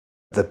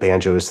The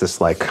banjo is this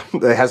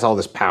it has all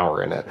this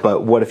power in it.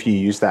 But what if you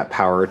use that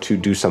power to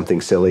do something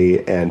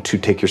silly and to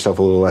take yourself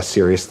a little less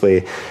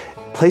seriously?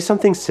 Play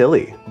something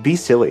silly. Be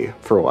silly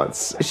for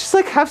once. It's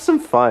just have some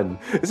fun.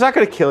 It's not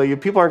going to kill you.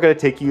 People aren't going to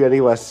take you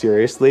any less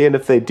seriously. And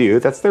if they do,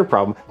 that's their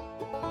problem.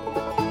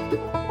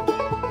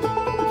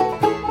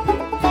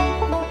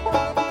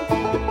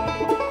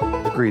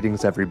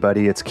 Greetings,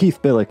 everybody. It's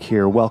Keith Billick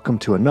here. Welcome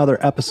to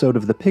another episode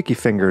of the Picky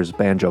Fingers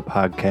Banjo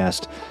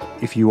Podcast.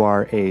 If you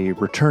are a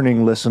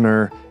returning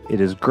listener,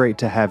 it is great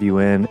to have you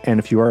in. And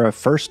if you are a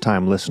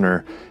first-time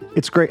listener,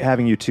 it's great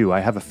having you too. I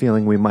have a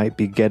feeling we might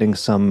be getting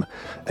some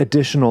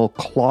additional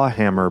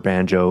clawhammer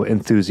banjo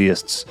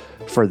enthusiasts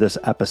for this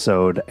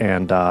episode,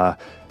 and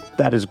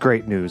that is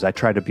great news. I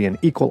try to be an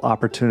equal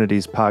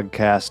opportunities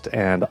podcast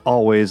and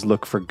always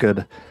look for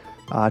good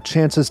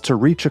chances to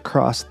reach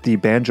across the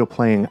banjo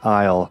playing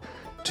aisle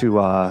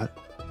to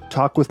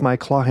talk with my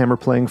clawhammer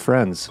playing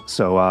friends.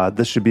 So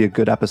this should be a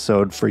good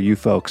episode for you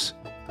folks.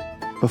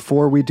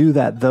 Before we do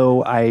that,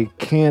 though, I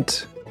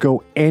can't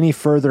go any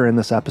further in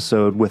this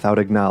episode without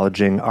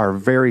acknowledging our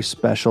very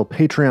special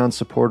Patreon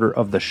supporter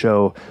of the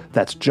show.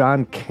 That's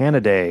John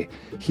Cannaday.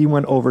 He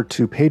went over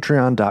to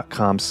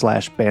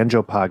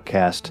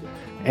patreon.com/banjopodcast,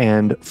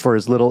 and for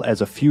as little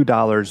as a few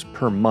dollars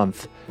per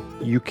month,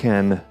 you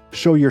can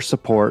show your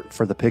support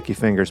for the Picky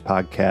Fingers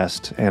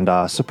podcast and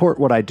support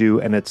what I do,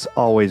 and it's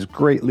always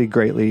greatly,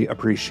 greatly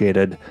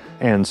appreciated.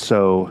 And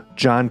so,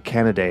 John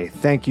Cannaday,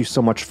 thank you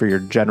so much for your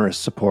generous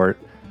support.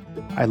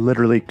 I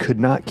literally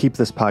could not keep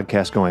this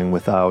podcast going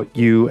without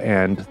you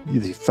and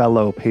the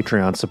fellow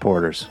Patreon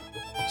supporters.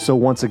 So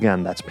once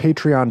again, that's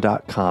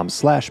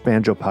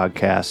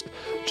patreon.com/banjopodcast.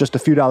 Just a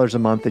few dollars a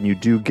month, and you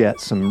do get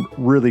some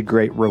really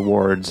great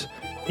rewards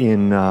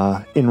in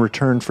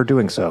return for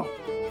doing so.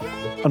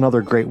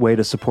 Another great way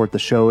to support the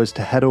show is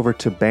to head over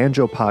to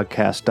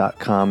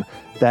banjopodcast.com.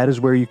 That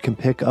is where you can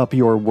pick up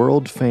your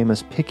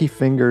world-famous Picky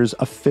Fingers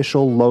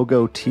official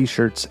logo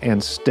t-shirts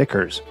and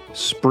stickers.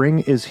 Spring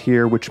is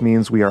here, which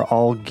means we are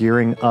all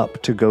gearing up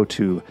to go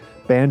to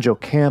banjo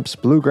camps,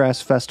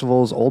 bluegrass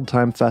festivals,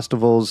 old-time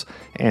festivals,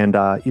 and,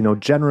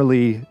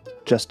 generally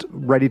just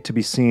ready to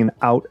be seen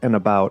out and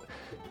about.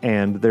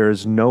 And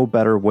there's no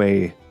better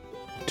way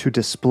to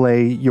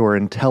display your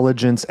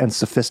intelligence and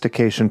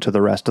sophistication to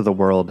the rest of the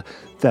world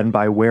than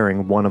by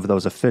wearing one of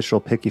those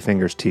official Picky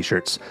Fingers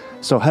t-shirts.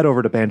 So head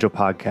over to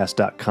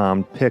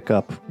banjopodcast.com, pick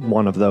up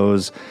one of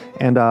those,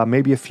 and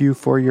maybe a few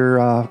for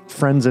your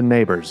friends and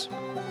neighbors.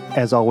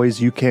 As always,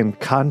 you can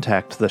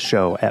contact the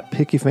show at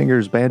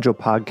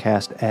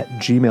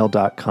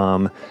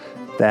pickyfingersbanjopodcast@gmail.com.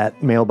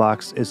 That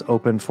mailbox is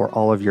open for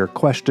all of your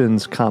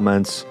questions,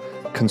 comments,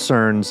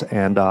 concerns,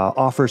 and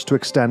offers to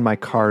extend my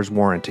car's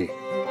warranty.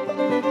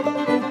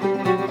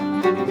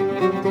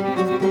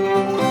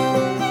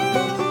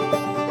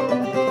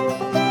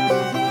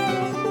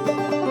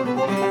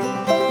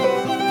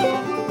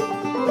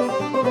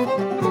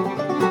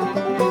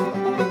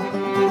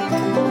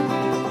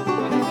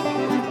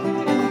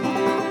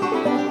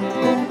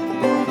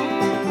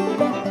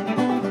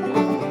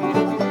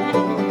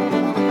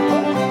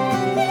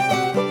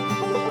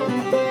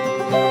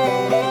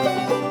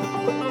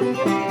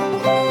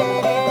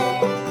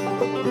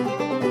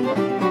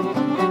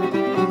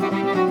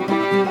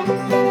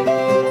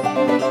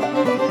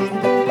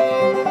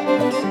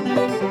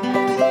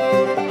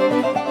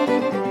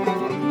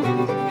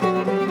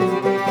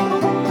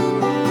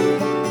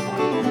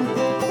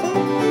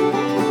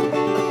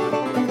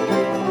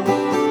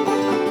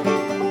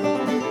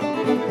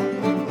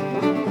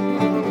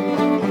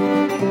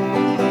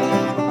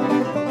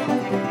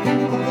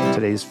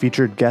 Today's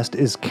featured guest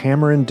is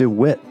Cameron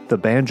DeWhitt, the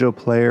banjo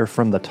player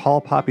from the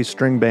Tall Poppy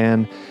String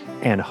Band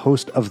and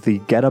host of the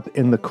Get Up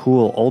in the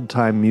Cool Old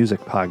Time Music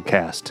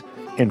podcast.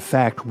 In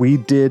fact, we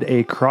did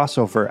a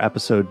crossover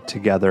episode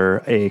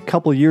together a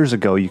couple years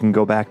ago. You can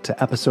go back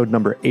to episode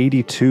number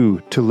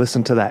 82 to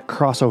listen to that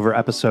crossover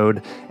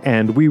episode,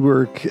 and we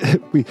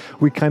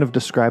kind of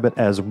describe it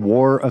as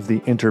war of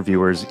the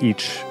interviewers,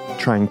 each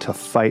trying to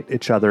fight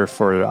each other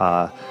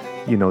for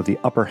the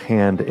upper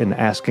hand in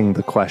asking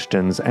the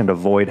questions and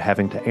avoid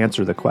having to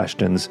answer the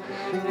questions.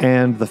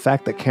 And the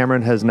fact that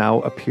Cameron has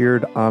now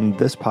appeared on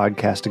this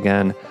podcast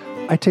again,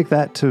 I take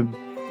that to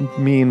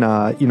mean,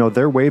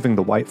 they're waving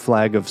the white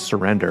flag of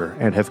surrender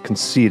and have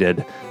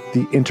conceded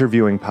the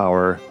interviewing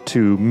power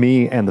to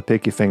me and the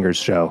Picky Fingers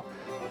show.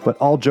 But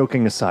all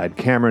joking aside,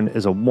 Cameron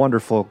is a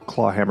wonderful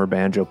clawhammer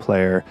banjo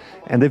player,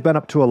 and they've been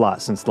up to a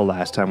lot since the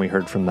last time we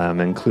heard from them,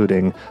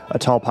 including a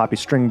Tall Poppy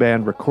String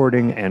Band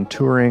recording and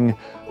touring,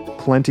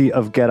 plenty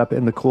of Get Up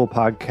in the Cool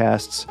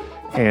podcasts,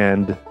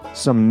 and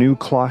some new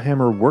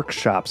clawhammer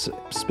workshops,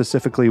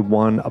 specifically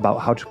one about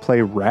how to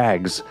play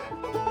rags.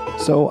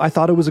 So I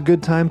thought it was a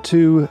good time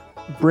to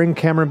bring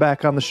Cameron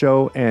back on the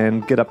show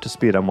and get up to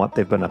speed on what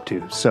they've been up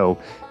to. So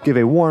give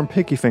a warm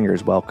Picky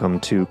Fingers welcome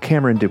to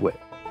Cameron DeWhitt.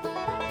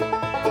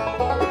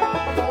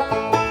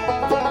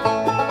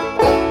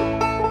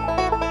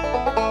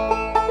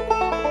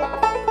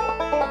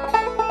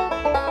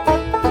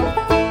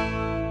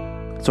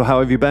 So how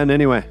have you been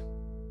anyway?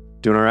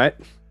 Doing all right?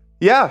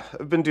 Yeah,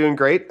 I've been doing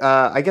great.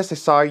 I guess I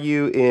saw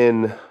you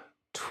in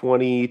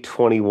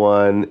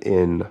 2021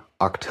 in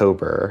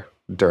October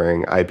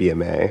during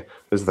IBMA. It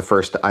was the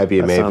first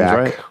IBMA back.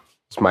 Right.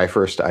 It's my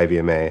first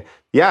IBMA.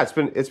 Yeah, it's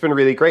been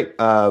really great.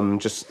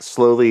 Just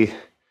slowly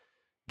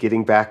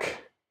getting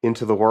back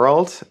into the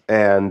world,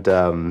 and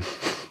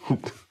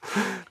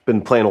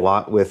been playing a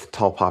lot with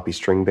Tall Poppy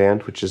String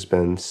Band, which has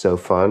been so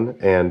fun.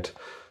 And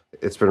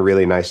it's been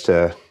really nice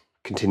to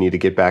continue to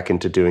get back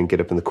into doing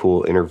Get Up in the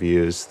Cool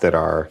interviews that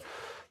are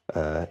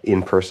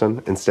in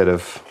person instead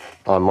of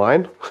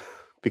online,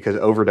 because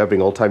overdubbing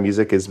old time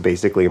music is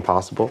basically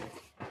impossible.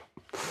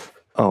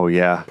 Oh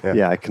yeah.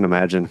 I can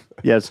imagine.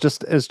 Yeah, it's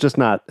just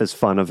not as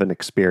fun of an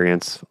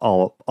experience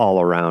all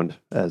around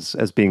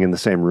as being in the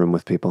same room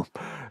with people.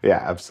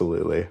 Yeah,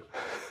 absolutely.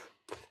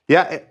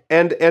 Yeah,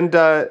 and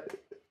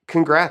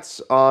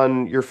congrats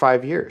on your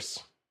 5 years.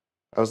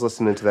 I was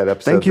listening to that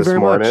episode this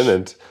morning,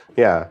 and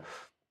yeah.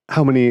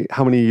 How many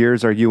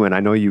years are you in? I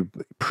know you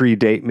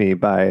predate me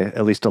by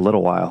at least a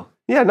little while.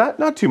 Yeah,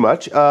 not too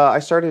much. I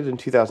started in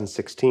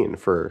 2016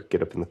 for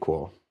Get Up in the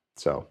Cool.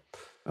 So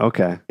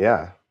okay,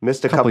 yeah,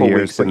 missed a couple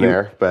weeks in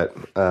there, but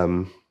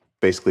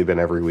basically been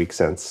every week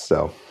since.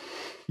 So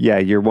yeah,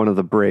 you're one of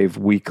the brave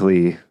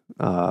weekly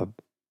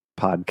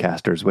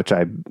podcasters, which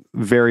I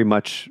very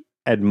much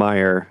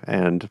admire,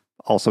 and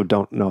also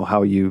don't know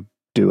how you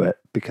do it,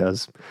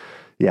 because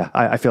yeah,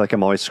 I feel like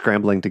I'm always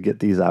scrambling to get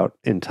these out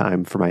in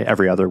time for my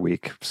every other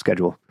week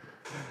schedule.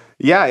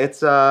 Yeah,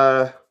 it's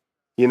I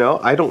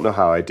don't know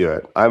how I do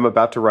it. I'm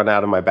about to run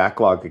out of my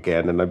backlog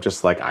again, and I'm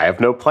just like, I have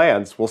no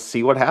plans. We'll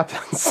see what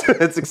happens.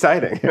 It's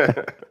exciting.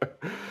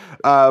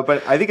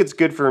 But I think it's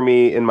good for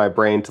me in my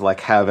brain to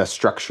like have a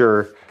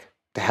structure,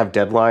 to have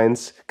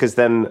deadlines, because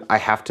then I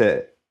have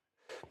to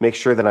make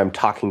sure that I'm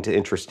talking to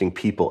interesting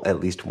people at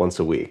least once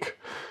a week.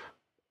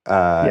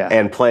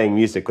 And playing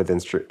music with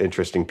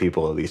interesting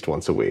people at least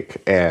once a week.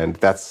 And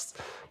that's,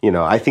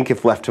 I think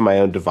if left to my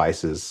own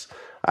devices,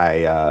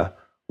 I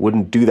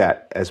wouldn't do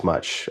that as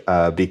much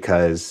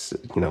because,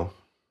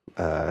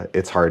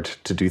 it's hard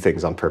to do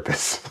things on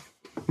purpose.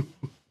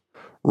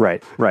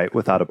 Right.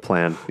 Without a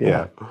plan.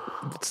 Yeah.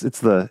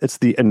 It's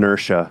the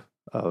inertia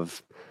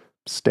of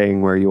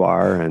staying where you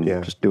are and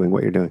just doing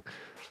what you're doing.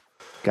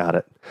 Got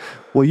it.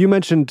 Well, you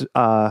mentioned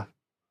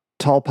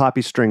Tall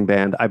Poppy String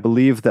Band. I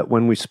believe that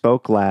when we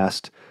spoke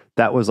last,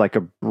 that was like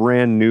a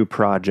brand new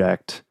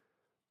project,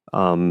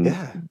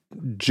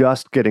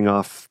 just getting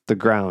off the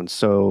ground.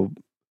 So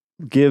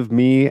give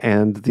me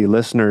and the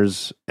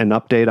listeners an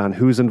update on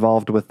who's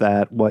involved with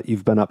that, what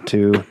you've been up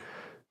to,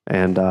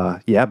 and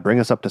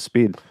bring us up to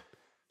speed.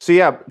 So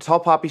yeah,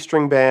 Tall Poppy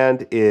String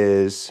Band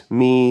is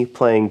me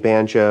playing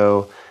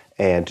banjo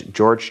and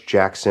George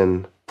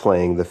Jackson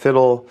playing the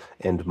fiddle,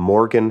 and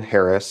Morgan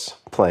Harris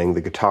playing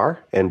the guitar,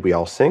 and we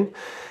all sing.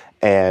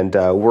 And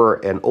we're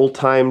an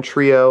old-time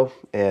trio,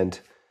 and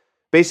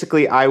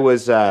basically I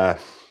was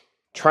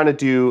trying to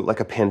do like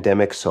a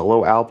pandemic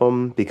solo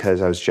album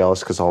because I was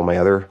jealous because all my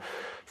other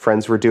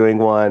friends were doing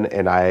one,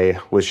 and I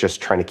was just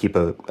trying to keep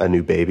a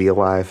new baby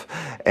alive,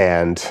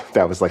 and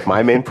that was like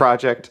my main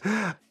project.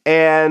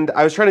 And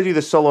I was trying to do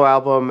the solo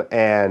album,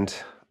 and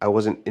I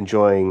wasn't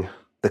enjoying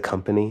the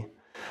company.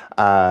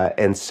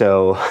 And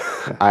so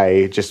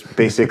I just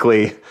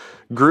basically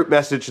group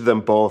messaged them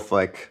both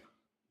like,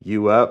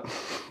 you up,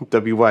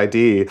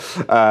 WYD.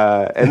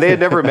 And they had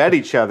never met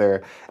each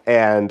other.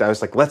 And I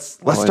was like, let's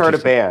start a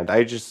band.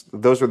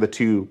 Those were the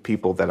two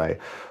people that I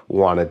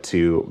wanted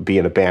to be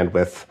in a band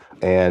with.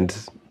 And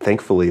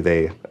thankfully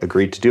they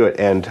agreed to do it.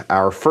 And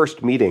our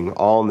first meeting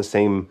all in the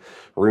same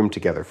room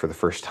together for the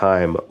first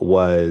time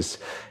was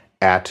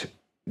at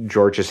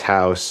George's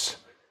house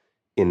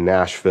in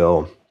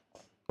Nashville,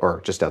 or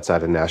just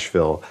outside of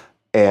Nashville,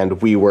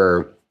 and we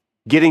were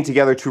getting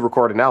together to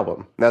record an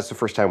album. That's the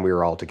first time we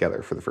were all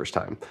together for the first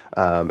time.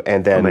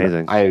 And then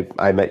amazing.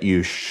 I met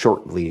you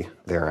shortly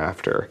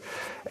thereafter.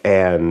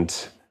 And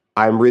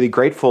I'm really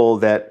grateful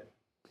that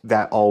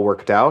all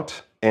worked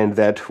out, and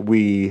that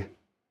we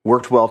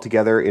worked well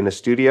together in a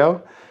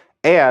studio,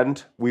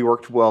 and we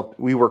work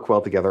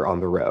well together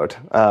on the road.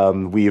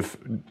 We've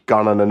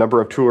gone on a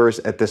number of tours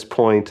at this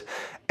point,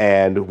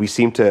 and we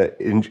seem to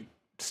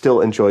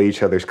still enjoy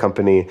each other's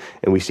company,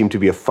 and we seem to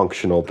be a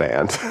functional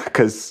band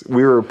because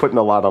we were putting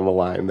a lot on the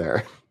line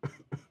there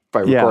by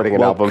recording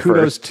an album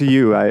kudos first. To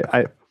you.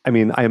 I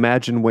mean, I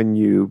imagine when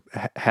you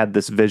had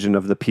this vision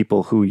of the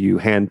people who you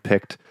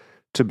handpicked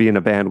to be in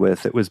a band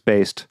with, it was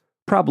based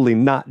probably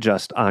not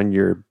just on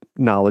your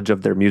knowledge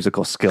of their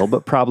musical skill,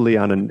 but probably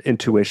on an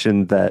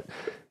intuition that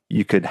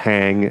you could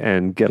hang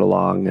and get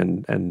along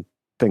and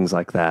things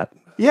like that.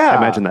 Yeah. I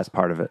imagine that's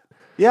part of it.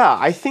 Yeah,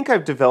 I think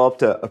I've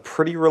developed a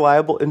pretty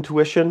reliable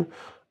intuition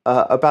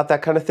about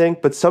that kind of thing,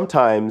 but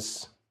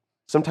sometimes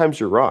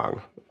you're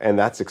wrong, and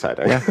that's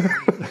exciting.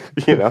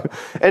 Yeah.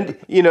 And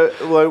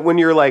when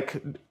you're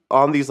like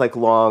on these like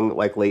long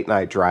like late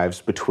night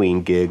drives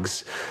between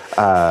gigs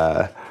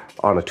on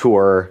a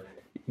tour,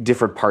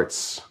 different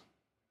parts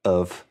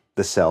of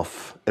the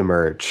self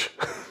emerge.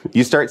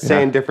 You start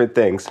saying different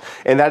things,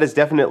 and that has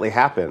definitely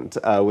happened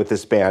with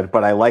this band.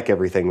 But I like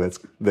everything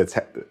that's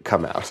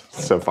come out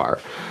so far.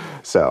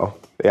 So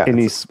yeah.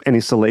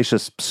 Any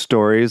salacious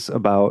stories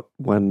about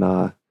when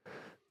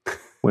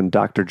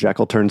Dr.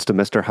 Jekyll turns to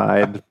Mr.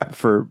 Hyde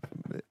for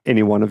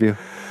any one of you?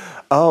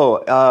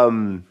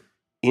 Oh,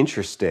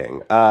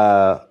 interesting.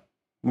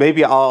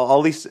 Maybe I'll at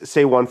least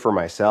say one for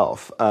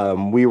myself.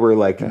 We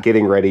were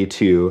getting ready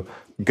to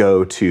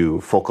go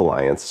to Folk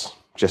Alliance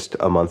just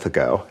a month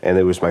ago, and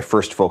it was my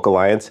first Folk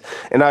Alliance,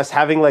 and I was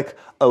having like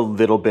a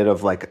little bit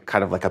of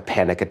kind of a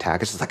panic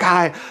attack. It's just like,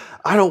 I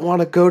don't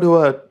want to go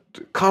to a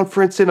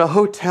conference in a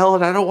hotel,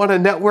 and I don't want to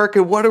network,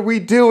 and what are we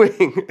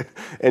doing?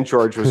 And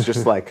George was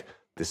just like,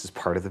 this is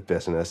part of the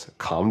business.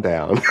 Calm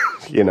down.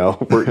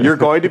 You're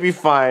going to be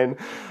fine.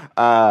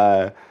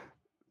 Yeah,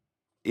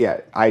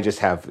 I just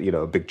have,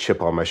 a big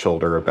chip on my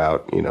shoulder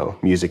about,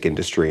 music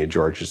industry, and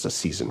George is a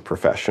seasoned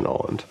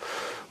professional, and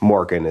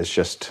Morgan is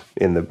just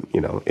in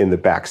the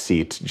back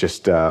seat,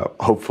 just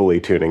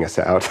hopefully tuning us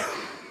out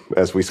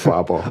as we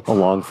squabble.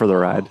 Along for the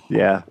ride.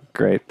 Yeah,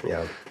 great.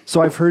 Yeah.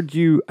 So I've heard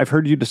you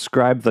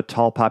describe the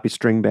Tall Poppy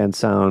String Band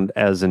sound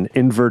as an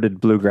inverted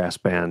bluegrass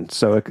band.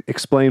 So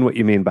explain what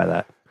you mean by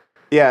that.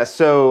 Yeah,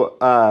 so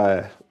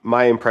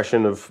my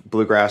impression of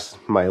bluegrass,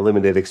 my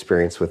limited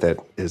experience with it,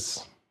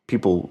 is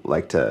people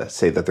like to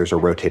say that there's a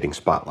rotating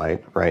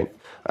spotlight, right?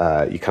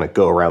 You kind of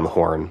go around the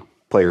horn,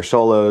 play your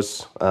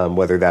solos,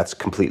 whether that's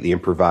completely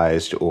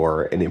improvised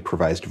or an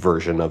improvised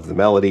version of the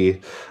melody,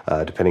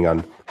 depending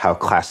on how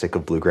classic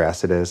of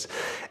bluegrass it is.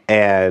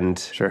 And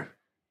sure.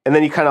 And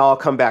then you kind of all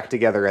come back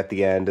together at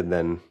the end, and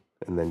then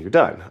you're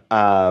done.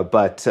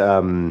 But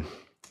in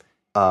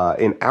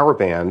our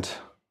band,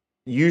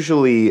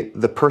 usually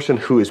the person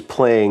who is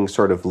playing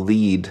sort of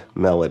lead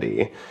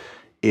melody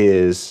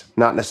is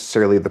not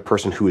necessarily the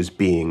person who is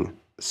being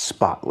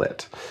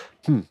spotlit.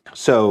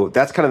 So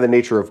that's kind of the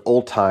nature of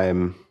old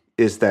time,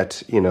 is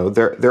that,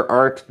 there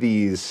aren't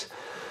these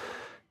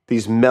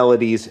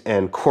melodies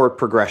and chord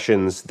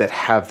progressions that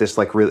have this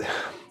really,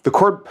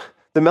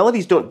 the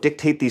melodies don't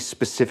dictate these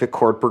specific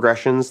chord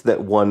progressions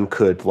that one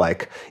could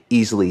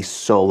easily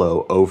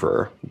solo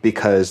over,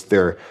 because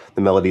the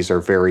melodies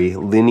are very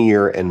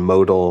linear and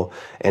modal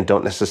and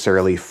don't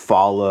necessarily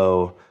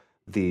follow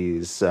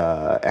these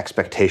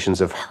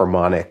expectations of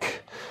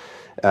harmonic,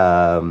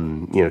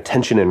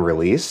 tension and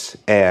release.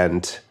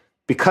 And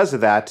because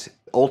of that,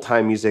 old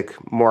time music,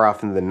 more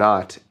often than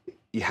not,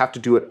 you have to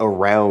do it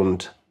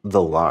around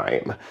the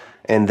line.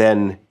 And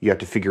then you have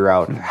to figure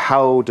out,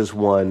 how does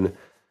one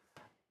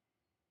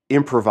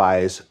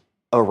improvise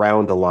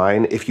around a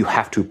line if you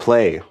have to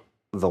play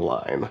the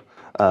line?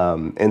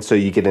 And so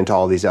you get into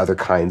all these other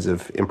kinds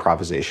of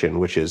improvisation,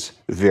 which is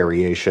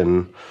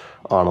variation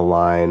on a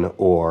line,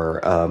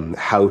 or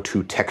how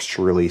to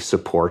texturally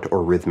support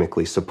or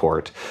rhythmically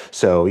support.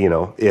 So,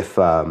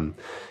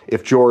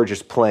 if George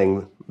is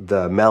playing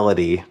the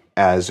melody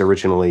as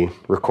originally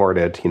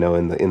recorded,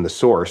 in the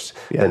source,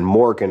 then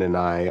Morgan and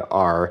I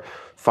are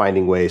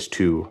finding ways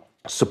to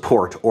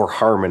support or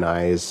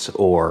harmonize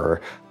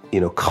or,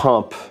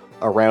 comp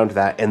around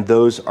that, and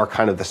those are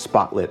kind of the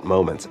spotlit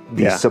moments.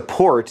 The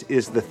support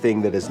is the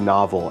thing that is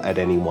novel at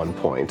any one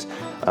point,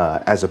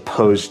 as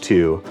opposed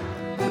to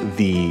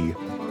the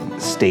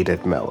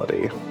stated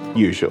melody,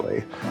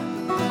 usually.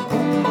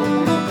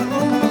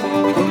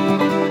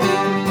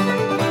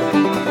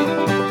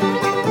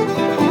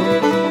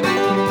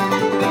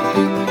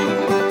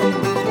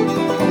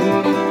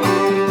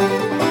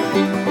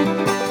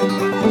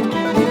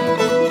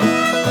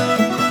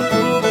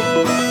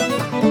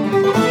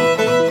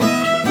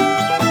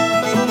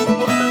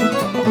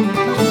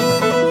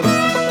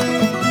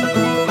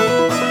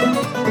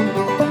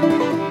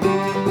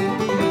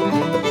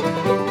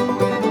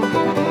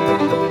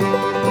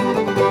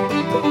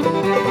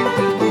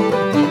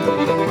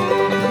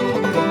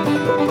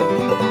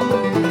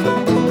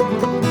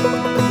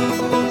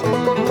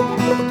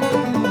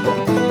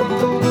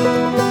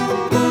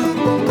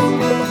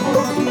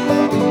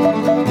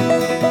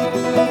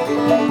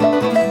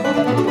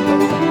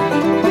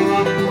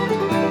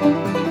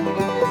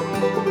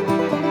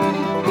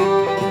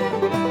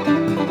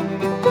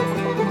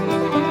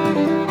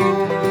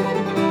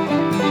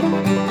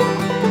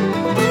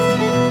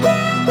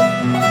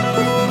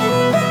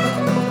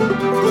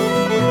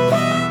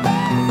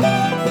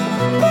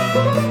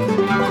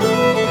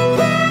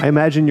 I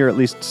imagine you're at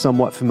least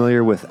somewhat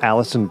familiar with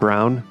Alison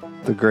Brown,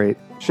 the great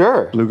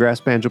bluegrass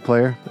banjo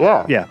player.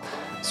 Yeah. Yeah.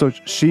 So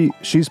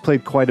she's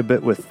played quite a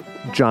bit with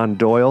John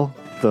Doyle,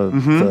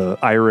 the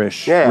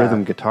Irish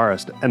rhythm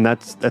guitarist, and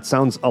that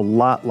sounds a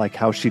lot like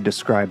how she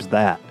describes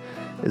that.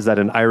 Is that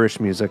in Irish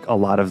music, a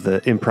lot of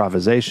the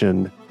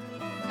improvisation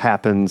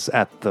happens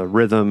at the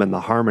rhythm and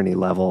the harmony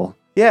level.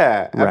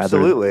 Yeah,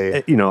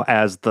 absolutely.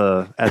 As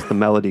the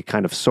melody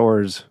kind of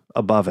soars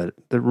above it.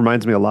 It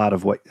reminds me a lot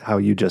of how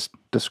you just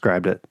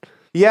described it.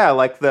 Yeah,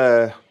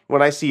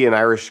 when I see an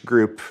Irish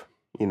group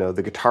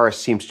the guitarist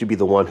seems to be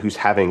the one who's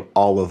having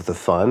all of the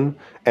fun,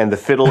 and the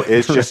fiddle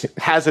is just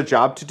has a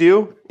job to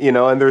do,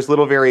 and there's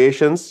little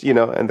variations,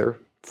 and they're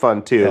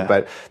fun too,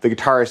 but the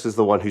guitarist is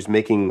the one who's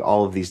making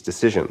all of these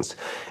decisions.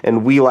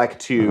 And we like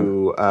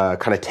to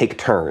kind of take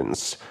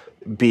turns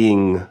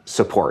being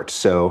support.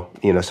 So,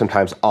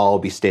 sometimes I'll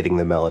be stating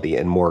the melody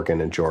and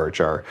Morgan and George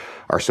are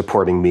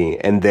supporting me,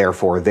 and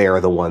therefore they are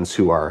the ones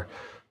who are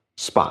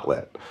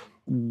spotlit.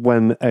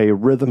 When a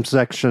rhythm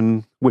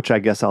section, which I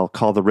guess I'll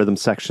call the rhythm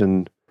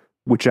section,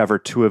 whichever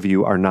two of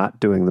you are not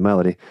doing the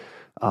melody,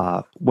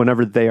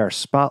 whenever they are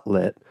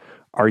spotlit,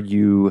 are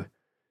you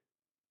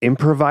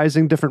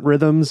improvising different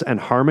rhythms and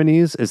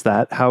harmonies? Is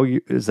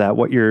that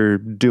what you're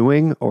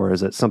doing, or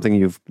is it something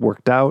you've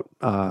worked out?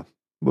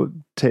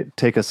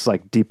 Take us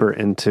like deeper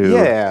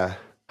into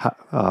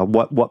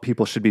what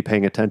people should be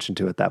paying attention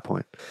to at that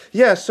point.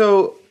 Yeah,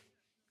 so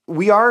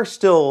we are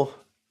still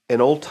an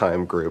old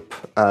time group,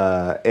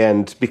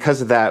 and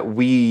because of that,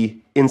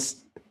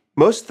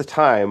 most of the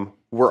time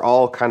we're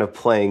all kind of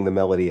playing the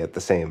melody at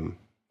the same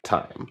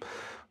time.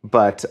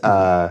 But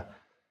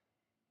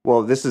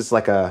well, this is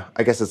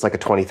I guess it's like a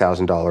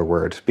 $20,000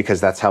 word, because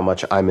that's how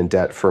much I'm in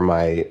debt for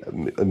my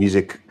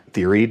music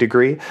theory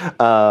degree.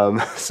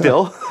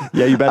 Still,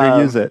 yeah, you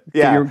better use it.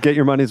 Yeah, get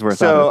your money's worth.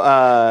 So,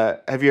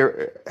 have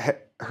you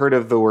heard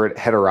of the word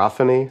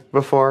heterophony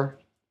before?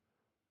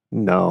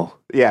 No.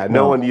 Yeah,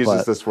 no one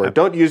uses this word.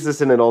 Don't use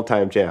this in an old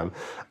time jam.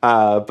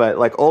 But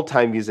like old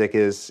time music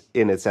is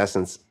in its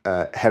essence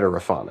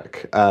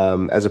heterophonic,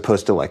 as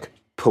opposed to like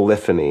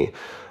polyphony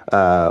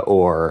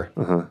or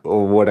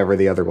whatever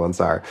the other ones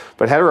are.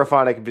 But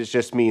heterophonic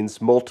just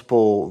means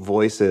multiple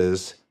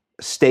voices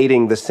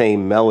stating the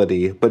same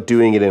melody, but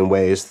doing it in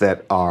ways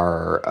that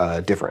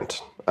are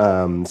different.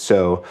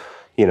 So,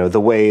 the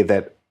way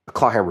that a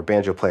clawhammer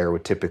banjo player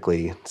would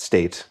typically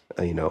state,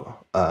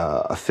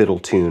 a fiddle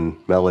tune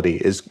melody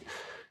is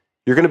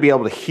you're going to be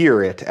able to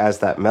hear it as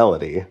that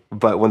melody,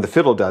 but when the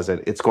fiddle does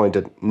it, it's going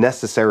to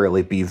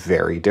necessarily be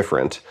very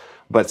different.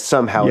 But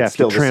somehow it's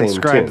still the same tune. If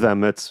you transcribe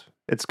them,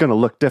 it's going to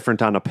look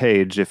different on a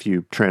page if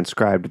you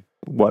transcribed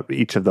what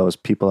each of those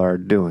people are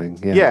doing.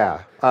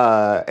 Yeah.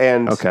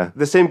 And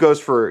the same goes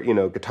for,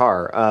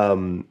 guitar.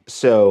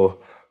 So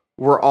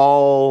we're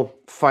all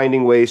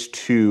finding ways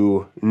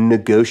to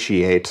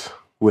negotiate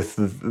with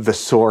the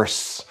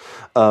source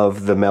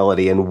of the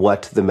melody and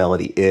what the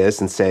melody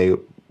is, and say,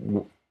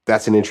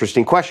 that's an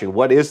interesting question.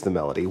 What is the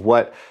melody?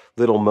 What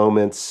little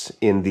moments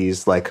in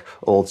these like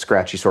old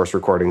scratchy source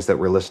recordings that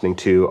we're listening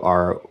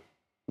to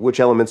which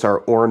elements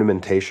are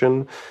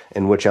ornamentation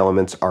and which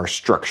elements are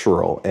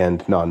structural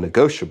and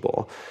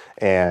non-negotiable?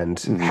 And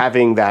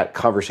having that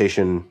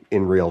conversation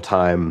in real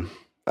time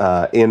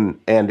in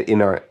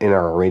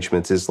our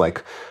arrangements is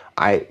like,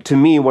 to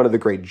me, one of the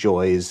great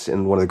joys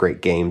and one of the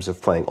great games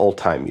of playing old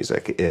time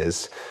music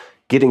is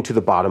getting to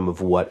the bottom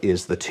of what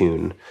is the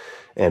tune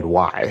and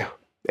why.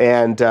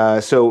 And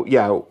so,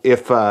 yeah,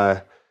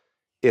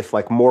 if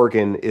like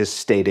Morgan is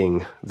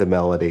stating the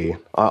melody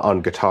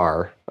on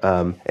guitar,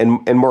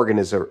 and Morgan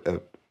is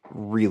a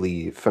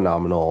really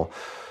phenomenal.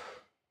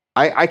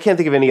 I can't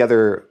think of any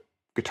other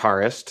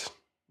guitarist.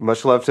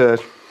 Much love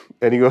to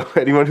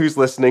anyone who's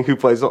listening who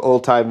plays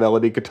old time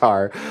melody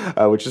guitar,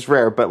 which is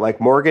rare. But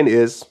like Morgan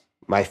is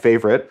my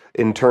favorite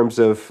in terms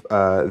of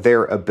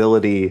their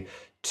ability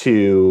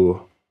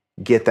to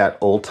get that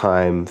old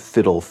time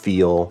fiddle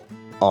feel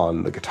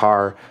on the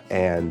guitar,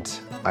 and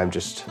I'm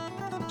just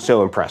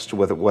so impressed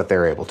with what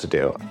they're able to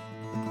do.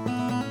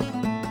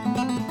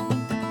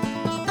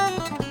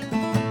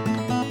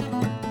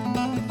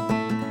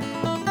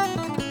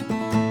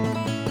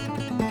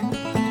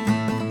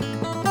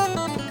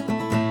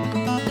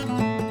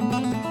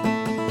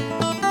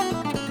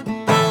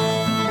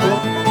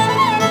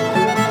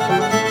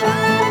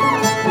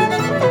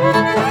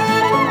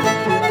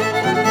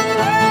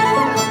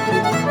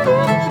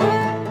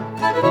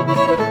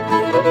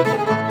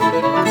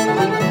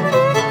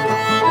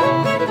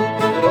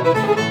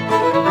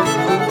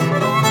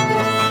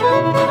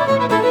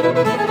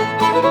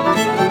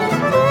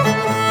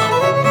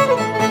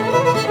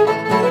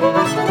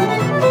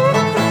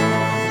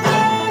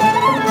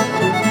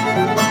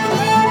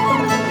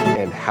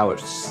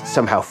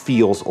 Somehow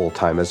feels old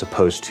time as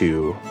opposed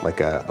to like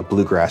a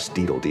bluegrass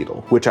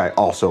deedle, which I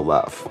also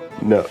love.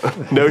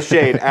 No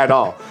shade at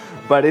all,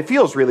 but it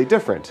feels really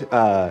different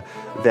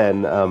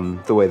than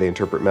the way they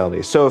interpret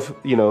melodies. So if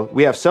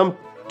we have some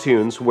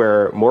tunes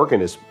where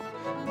Morgan is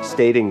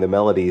stating the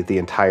melody the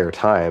entire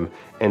time,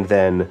 and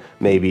then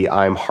maybe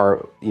I'm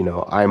harmonizing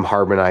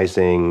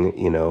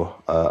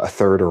a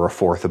third or a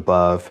fourth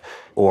above,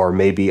 or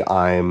maybe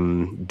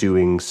I'm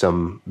doing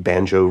some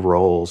banjo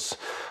rolls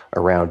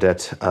around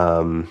it.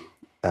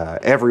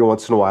 Every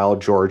once in a while,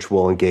 George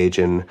will engage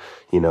in,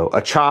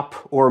 a chop,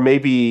 or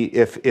maybe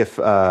if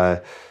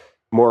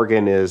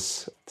Morgan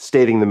is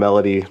stating the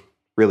melody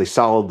really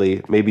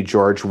solidly, maybe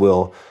George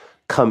will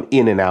come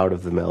in and out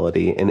of the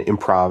melody and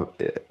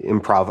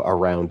improv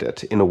around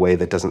it in a way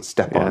that doesn't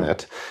step on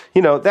it.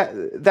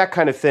 That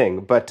kind of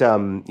thing. But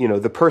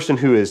the person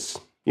who is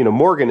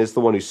Morgan is the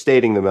one who's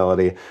stating the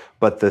melody,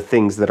 but the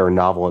things that are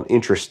novel and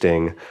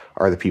interesting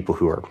are the people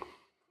who are,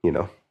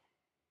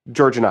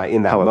 George and I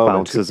in that How moment. How it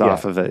bounces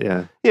off of it,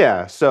 yeah.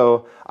 Yeah,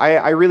 so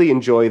I really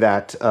enjoy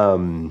that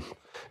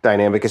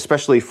dynamic,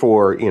 especially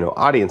for,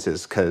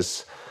 audiences,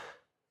 because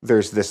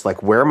there's this,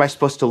 like, where am I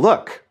supposed to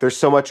look? There's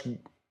so much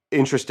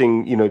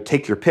interesting,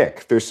 take your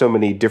pick. There's so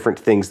many different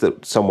things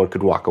that someone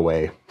could walk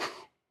away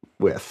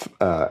with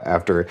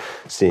after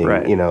seeing,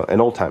 an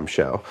old-time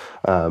show.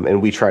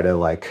 And we try to,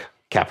 like,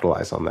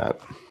 capitalize on that.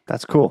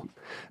 That's cool.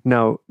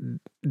 Now,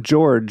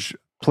 George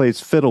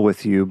plays fiddle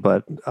with you,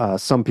 but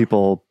some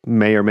people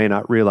may or may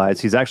not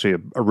realize he's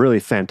actually a really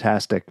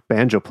fantastic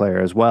banjo player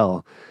as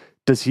well.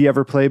 Does he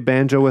ever play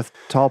banjo with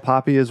Tall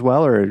Poppy as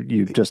well, or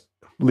you just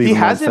leave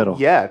him on fiddle?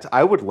 He hasn't yet.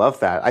 I would love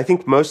that. I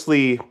think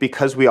mostly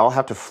because we all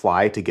have to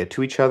fly to get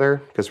to each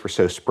other because we're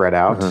so spread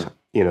out.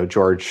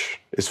 George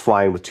is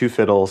flying with 2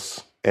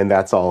 fiddles, and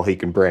that's all he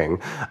can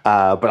bring.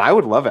 But I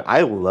would love it.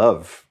 I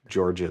love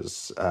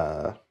George's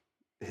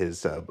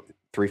his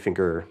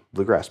 3-finger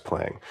bluegrass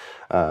playing.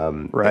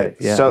 Right.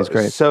 Yeah, so, he's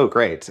great. So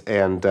great.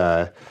 And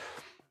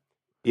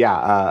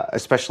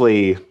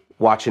especially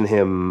watching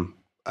him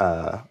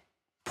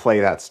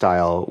play that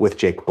style with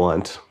Jake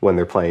Blunt when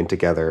they're playing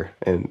together.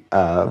 And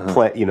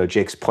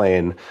Jake's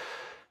playing,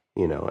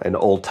 an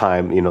old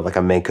time, like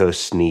a Manco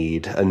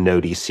Sneed, a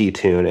Nody C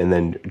tune, and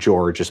then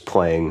George is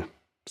playing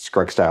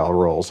Scruggs style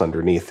rolls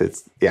underneath.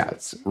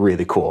 It's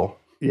really cool.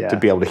 Yeah. To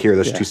be able to hear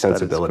those two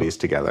sensibilities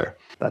together.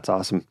 That's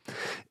awesome.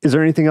 Is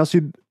there anything else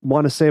you'd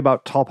want to say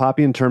about Tall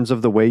Poppy in terms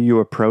of the way you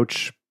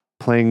approach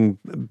playing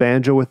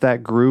banjo with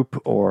that group,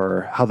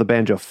 or how the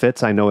banjo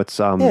fits? I know it's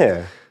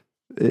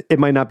it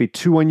might not be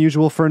too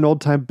unusual for an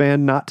old time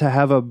band not to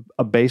have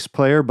a bass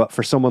player, but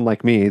for someone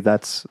like me,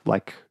 that's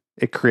like,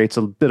 it creates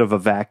a bit of a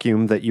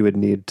vacuum that you would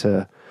need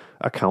to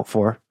account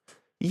for.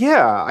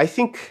 Yeah, I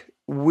think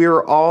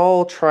we're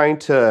all trying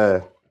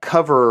to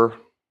cover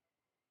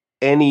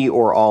any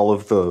or all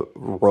of the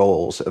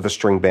roles of a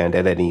string band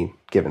at any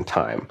given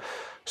time.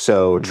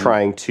 So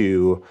trying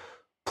to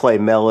play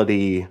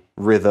melody,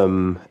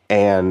 rhythm,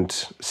 and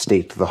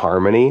state the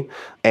harmony.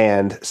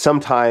 And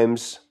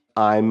sometimes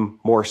I'm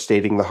more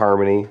stating the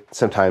harmony.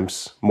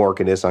 Sometimes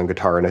Morgan is on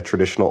guitar in a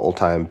traditional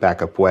old-time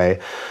backup way.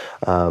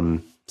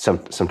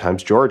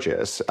 Sometimes George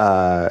is.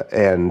 I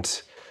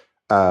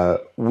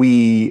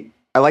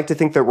like to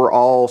think that we're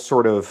all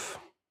sort of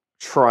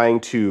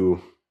trying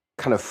to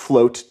kind of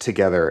float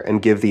together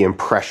and give the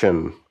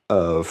impression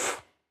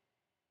of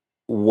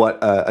what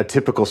a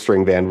typical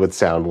string band would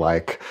sound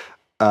like,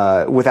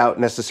 without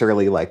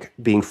necessarily like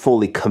being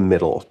fully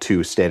committal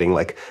to stating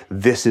like,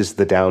 this is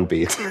the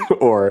downbeat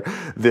or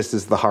this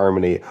is the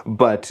harmony,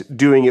 but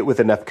doing it with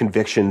enough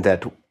conviction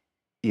that,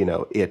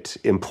 it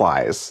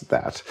implies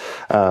that.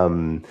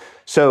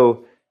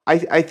 So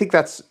I think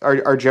that's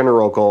our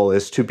general goal,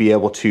 is to be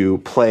able to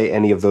play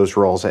any of those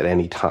roles at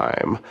any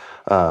time.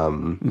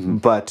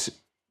 But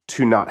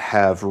to not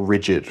have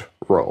rigid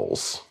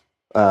roles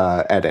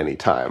at any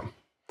time.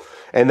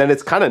 And then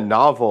it's kind of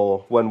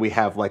novel when we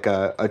have like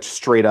a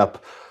straight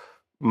up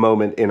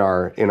moment in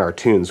our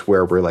tunes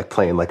where we're like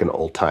playing like an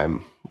old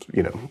time,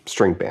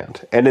 string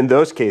band. And in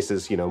those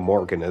cases,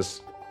 Morgan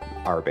is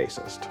our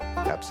bassist.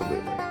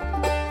 Absolutely.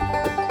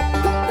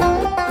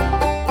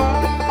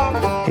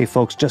 Hey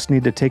folks, just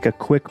need to take a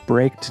quick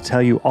break to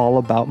tell you all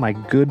about my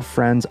good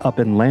friends up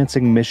in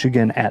Lansing,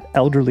 Michigan at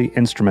Elderly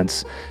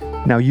Instruments.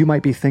 Now, you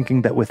might be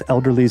thinking that with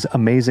Elderly's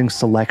amazing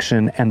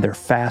selection and their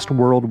fast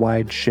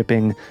worldwide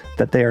shipping,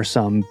 that they are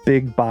some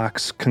big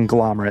box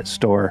conglomerate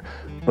store.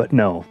 But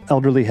no,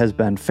 Elderly has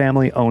been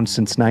family owned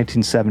since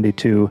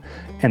 1972,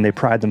 and they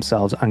pride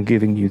themselves on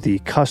giving you the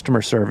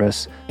customer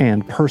service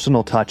and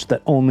personal touch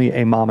that only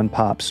a mom and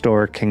pop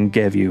store can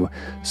give you.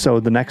 So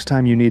the next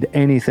time you need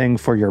anything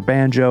for your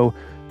banjo,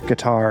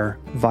 guitar,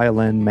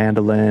 violin,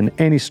 mandolin,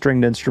 any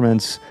stringed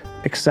instruments,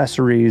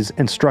 accessories,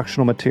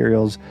 instructional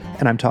materials,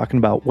 and I'm talking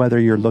about whether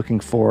you're looking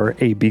for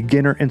a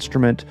beginner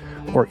instrument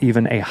or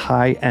even a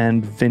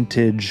high-end,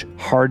 vintage,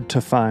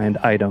 hard-to-find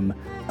item,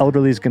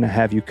 Elderly's going to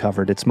have you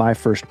covered. It's my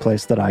first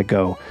place that I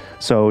go.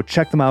 So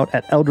check them out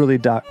at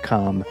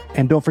elderly.com,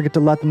 and don't forget to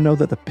let them know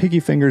that the Piggy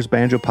Fingers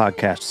Banjo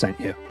Podcast sent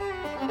you.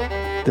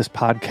 This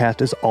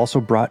podcast is also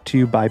brought to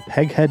you by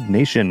Peghead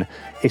Nation,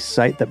 a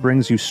site that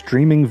brings you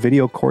streaming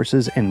video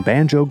courses in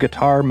banjo,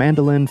 guitar,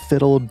 mandolin,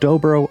 fiddle,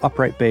 dobro,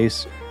 upright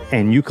bass,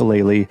 and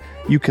ukulele.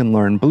 You can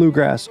learn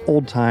bluegrass,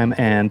 old time,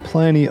 and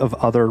plenty of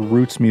other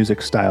roots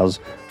music styles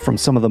from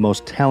some of the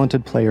most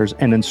talented players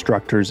and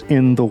instructors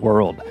in the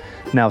world.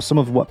 Now, some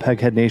of what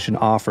Peghead Nation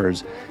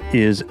offers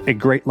is a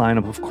great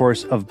lineup, of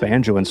course, of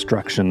banjo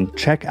instruction.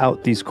 Check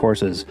out these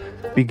courses: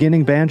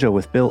 Beginning Banjo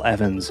with Bill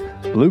Evans,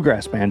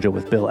 Bluegrass Banjo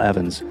with Bill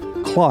Evans,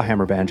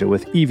 Clawhammer Banjo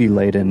with Evie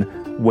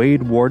Layden,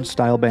 Wade Ward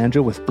Style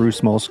Banjo with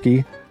Bruce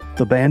Molsky,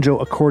 The Banjo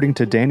According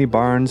to Danny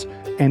Barnes,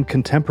 and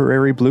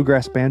Contemporary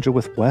Bluegrass Banjo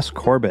with Wes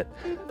Corbett.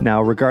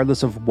 Now,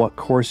 regardless of what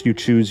course you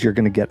choose, you're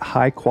going to get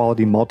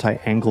high-quality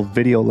multi-angle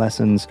video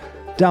lessons,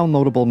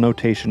 downloadable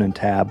notation and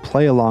tab,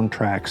 play-along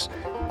tracks,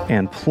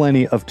 and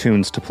plenty of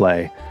tunes to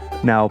play.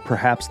 Now,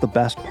 perhaps the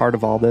best part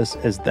of all this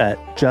is that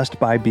just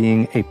by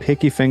being a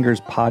Picky Fingers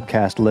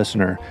podcast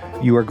listener,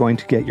 you are going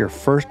to get your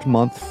first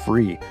month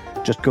free.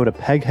 Just go to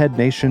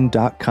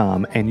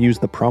pegheadnation.com and use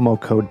the promo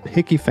code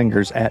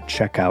PickyFingers at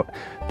checkout.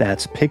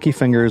 That's Picky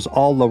Fingers,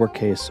 all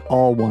lowercase,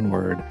 all one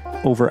word,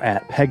 over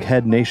at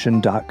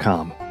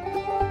pegheadnation.com.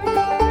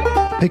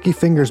 Picky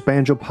Fingers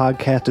Banjo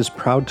Podcast is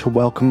proud to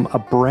welcome a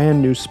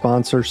brand new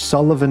sponsor,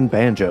 Sullivan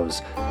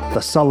Banjos. The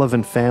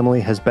Sullivan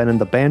family has been in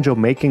the banjo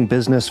making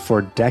business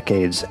for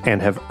decades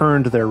and have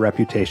earned their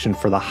reputation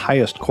for the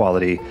highest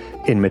quality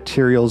in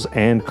materials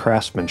and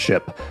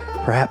craftsmanship.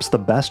 Perhaps the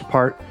best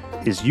part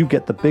is you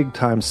get the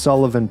big-time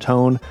Sullivan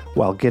tone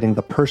while getting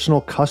the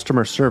personal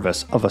customer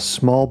service of a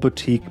small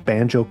boutique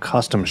banjo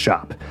custom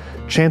shop.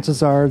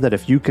 Chances are that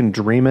if you can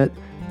dream it,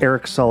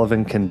 Eric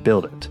Sullivan can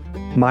build it.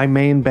 My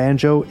main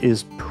banjo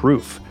is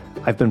proof.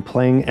 I've been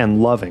playing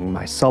and loving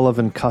my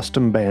Sullivan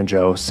custom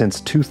banjo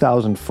since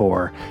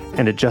 2004,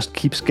 and it just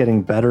keeps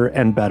getting better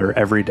and better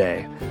every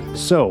day.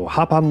 So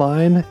hop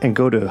online and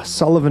go to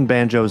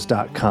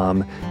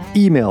sullivanbanjos.com,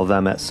 email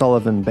them at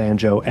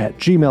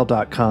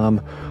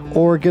sullivanbanjo@gmail.com,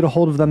 or get a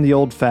hold of them the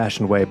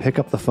old-fashioned way. Pick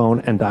up the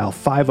phone and dial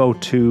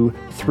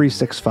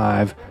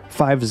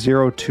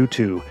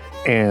 502-365-5022.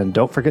 And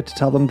don't forget to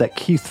tell them that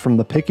Keith from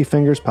the Picky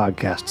Fingers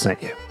podcast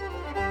sent you.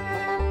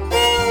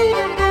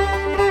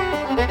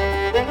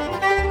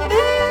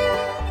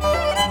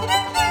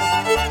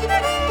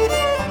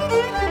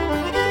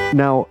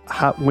 Now,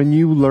 when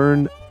you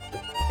learn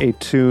a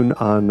tune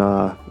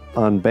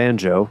on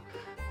banjo,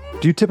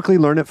 do you typically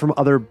learn it from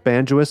other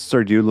banjoists,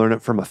 or do you learn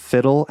it from a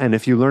fiddle? And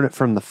if you learn it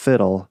from the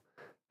fiddle,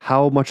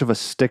 how much of a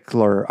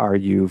stickler are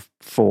you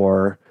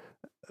for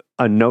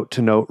a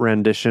note-to-note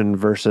rendition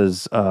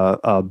versus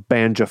a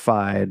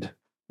banjofied,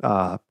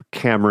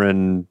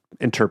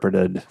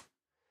 Cameron-interpreted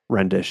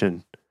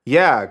rendition?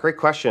 Yeah, great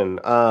question.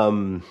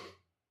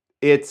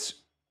 It's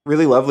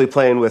really lovely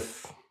playing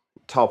with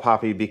Tall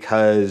Poppy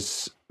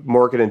because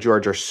Morgan and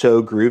George are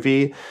so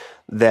groovy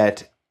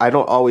that I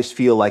don't always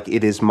feel like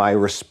it is my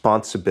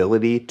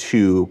responsibility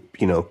to,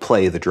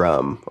 play the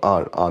drum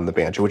on the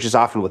banjo, which is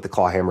often what the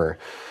clawhammer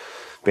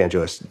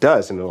banjoist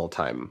does in an old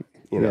time,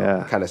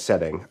 kind of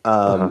setting.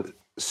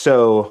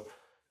 So,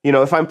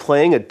 if I'm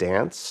playing a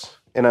dance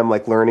and I'm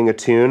like learning a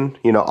tune,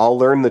 I'll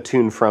learn the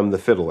tune from the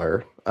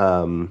fiddler,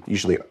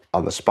 usually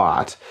on the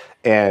spot,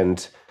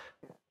 and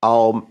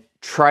I'll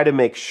try to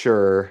make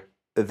sure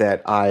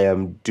that I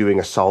am doing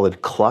a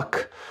solid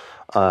cluck,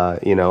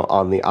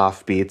 on the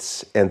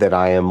offbeats, and that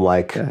I am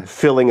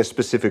filling a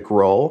specific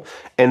role.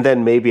 And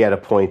then maybe at a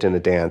point in a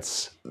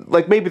dance,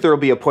 maybe there will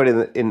be a point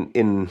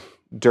in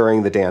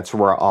during the dance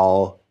where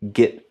I'll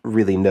get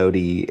really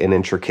notey and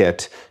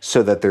intricate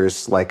so that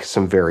there's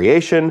some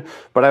variation,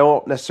 but I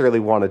won't necessarily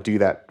want to do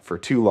that for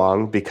too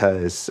long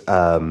because,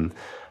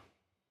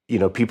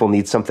 people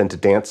need something to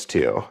dance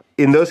to.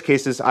 In those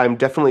cases, I'm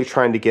definitely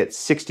trying to get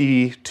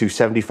 60 to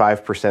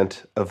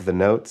 75% of the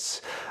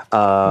notes.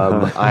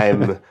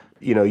 I'm,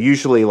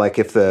 usually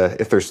if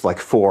there's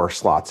 4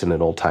 slots in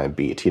an old time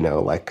beat,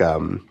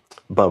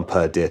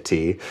 bumpa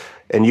ditty,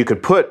 and you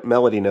could put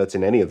melody notes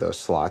in any of those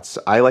slots.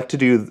 I like to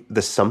do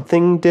the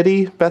something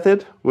ditty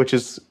method, which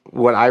is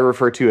what I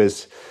refer to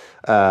as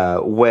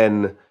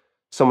when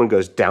someone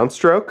goes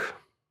downstroke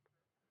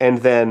and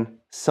then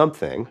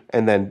something,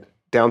 and then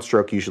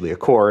downstroke, usually a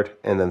chord,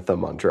 and then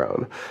thumb on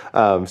drone.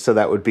 So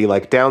that would be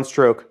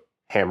downstroke,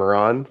 hammer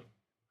on,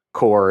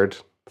 chord,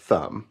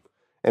 thumb.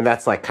 And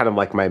that's kind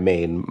of my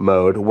main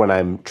mode when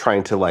I'm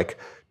trying to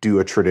do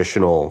a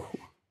traditional,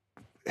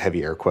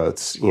 heavy air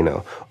quotes,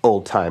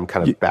 old time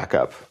kind of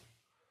backup.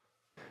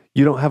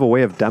 You don't have a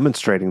way of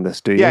demonstrating this,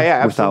 do you?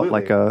 Yeah, without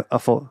absolutely. a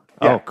full...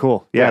 Yeah. Oh,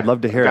 cool. Yeah, I'd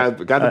love to hear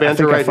it. Got the banjo I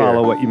think right I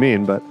follow here. what you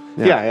mean, but...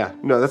 Yeah.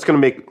 No, that's going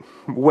to make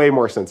way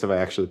more sense if I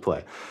actually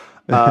play.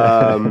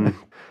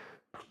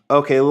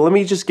 Okay, let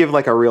me just give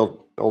a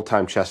real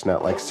old-time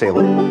chestnut, Sail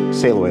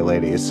Away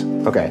Ladies.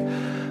 Okay.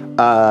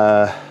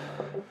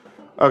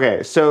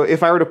 Okay, so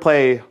if I were to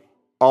play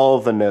all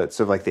the notes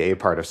of the A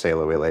part of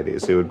Sail Away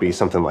Ladies, it would be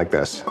something like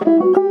this.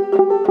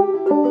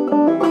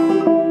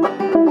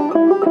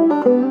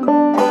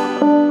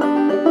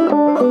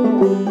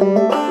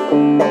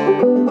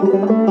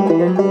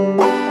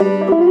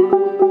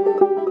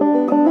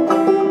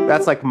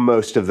 That's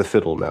most of the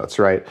fiddle notes,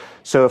 right?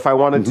 So if I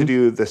wanted to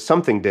do the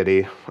something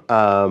ditty,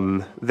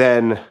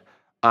 then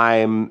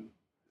I'm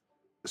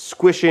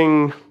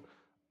squishing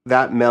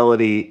that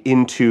melody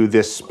into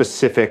this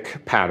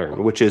specific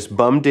pattern, which is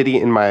bum ditty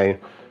in my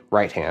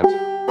right hand.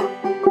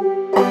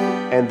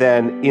 And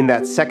then in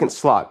that second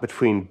slot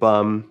between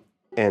bum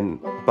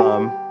and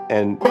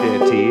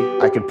ditty,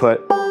 I could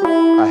put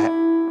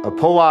a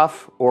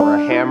pull-off or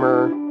a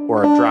hammer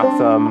or a drop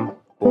thumb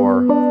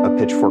or a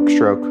pitchfork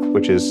stroke,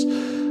 which is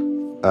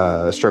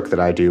a stroke that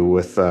I do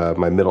with a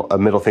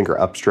middle finger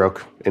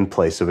upstroke in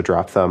place of a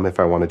drop thumb if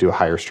I want to do a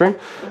higher string,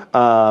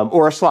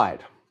 or a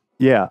slide.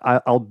 Yeah,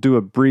 I'll do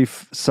a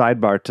brief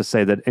sidebar to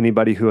say that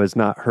anybody who has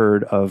not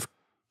heard of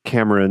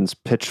Cameron's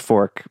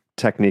pitchfork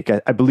technique.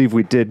 I believe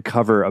we did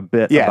cover a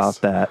bit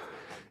about that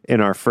in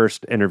our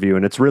first interview,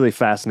 and it's really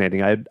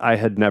fascinating. I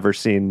had never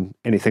seen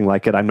anything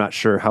like it. I'm not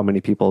sure how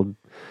many people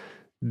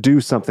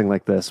do something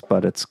like this,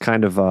 but it's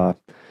kind of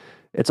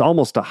it's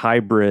almost a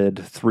hybrid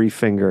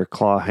 3-finger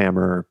claw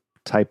hammer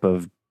type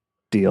of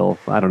deal.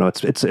 I don't know.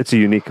 It's a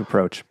unique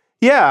approach.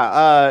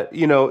 Yeah.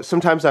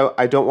 Sometimes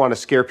I don't want to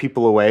scare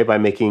people away by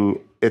making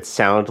it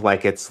sound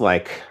like it's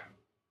like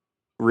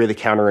really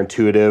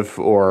counterintuitive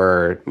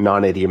or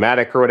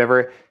non-idiomatic or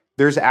whatever.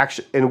 There's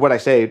actually, and what I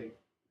say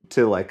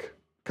to like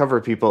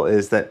cover people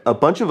is that a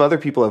bunch of other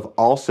people have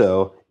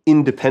also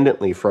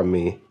independently from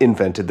me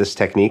invented this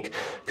technique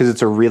because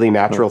it's a really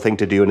natural thing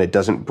to do and it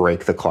doesn't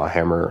break the claw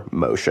hammer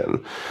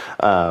motion.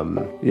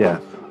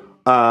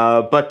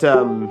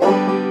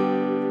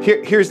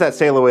 Here's that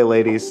Sail Away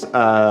Ladies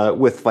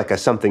with like a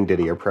something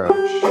ditty approach.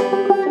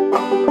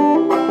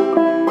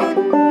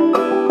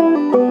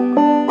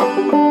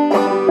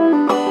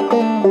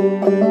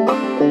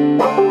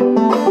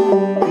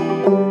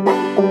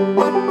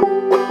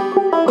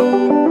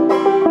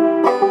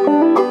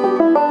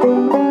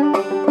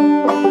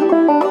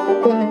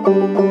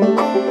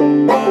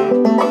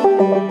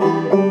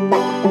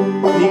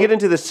 You get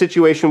into this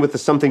situation with the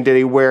something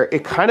ditty where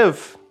it kind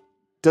of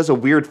does a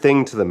weird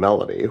thing to the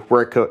melody,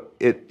 where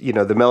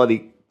the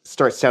melody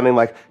starts sounding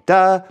like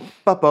da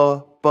ba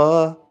ba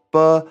ba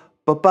ba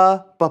ba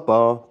ba ba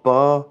ba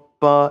ba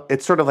ba.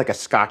 It's sort of like a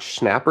Scotch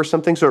snap or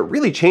something, so it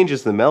really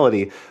changes the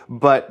melody.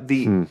 But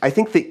I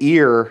think the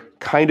ear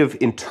kind of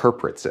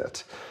interprets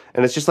it,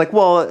 and it's just like,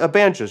 well, a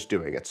banjo's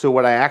doing it. So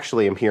what I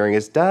actually am hearing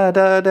is da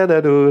da da da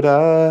da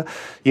da.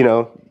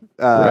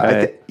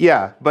 Right.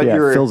 But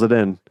it fills it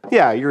in.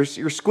 Yeah, you're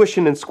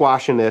squishing and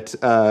squashing it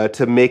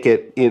to make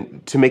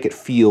it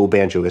feel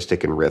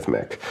banjoistic and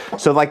rhythmic.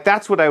 So like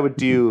that's what I would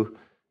do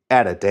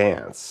at a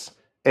dance,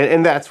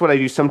 and that's what I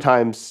do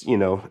sometimes,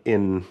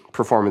 in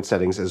performance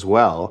settings as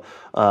well.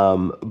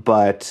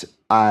 But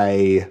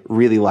I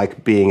really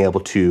like being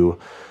able to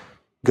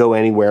go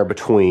anywhere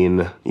between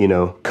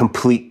a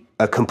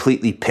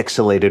completely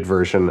pixelated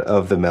version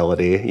of the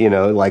melody,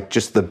 like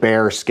just the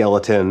bare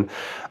skeleton,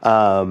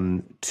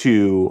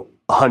 to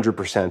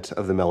 100%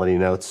 of the melody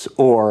notes,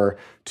 or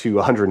to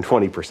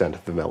 120%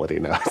 of the melody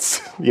notes,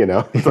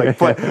 like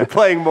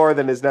playing more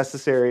than is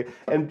necessary,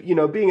 and,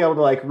 being able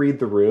to like read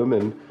the room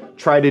and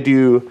try to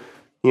do,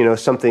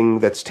 something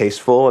that's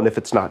tasteful. And if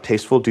it's not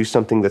tasteful, do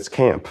something that's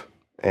camp.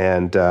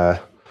 And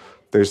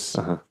there's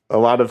a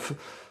lot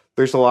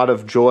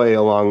of joy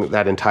along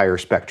that entire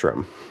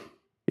spectrum.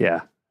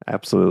 Yeah,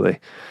 absolutely.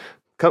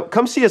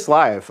 Come see us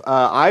live.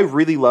 I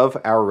really love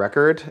our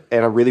record,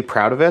 and I'm really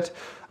proud of it.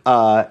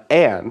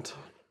 And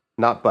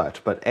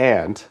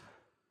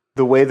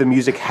the way the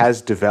music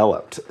has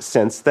developed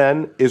since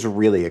then is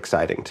really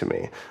exciting to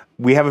me.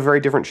 We have a very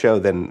different show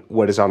than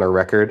what is on our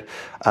record,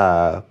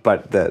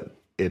 but that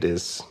it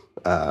is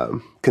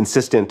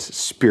consistent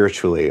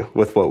spiritually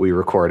with what we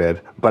recorded,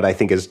 but I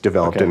think is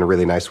developed in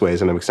really nice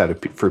ways, and I'm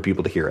excited for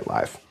people to hear it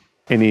live.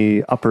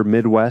 Any Upper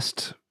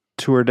Midwest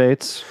tour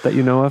dates that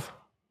you know of?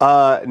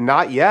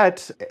 Not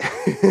yet.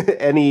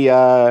 Any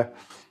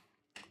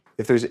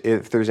if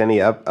there's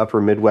any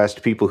upper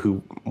Midwest people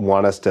who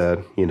want us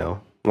to,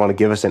 want to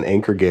give us an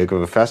anchor gig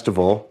of a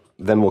festival,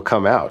 then we'll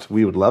come out.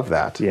 We would love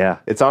that. Yeah.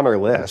 It's on our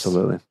list.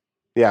 Absolutely.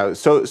 Yeah.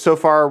 So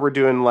far we're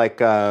doing like,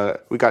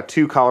 we got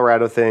 2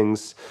 Colorado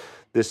things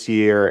this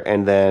year,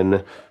 and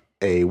then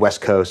a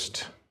West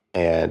Coast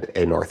and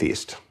a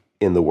Northeast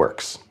in the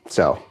works.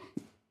 So,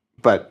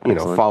 but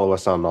Excellent. Follow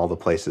us on all the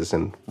places,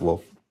 and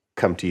we'll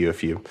come to you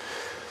if you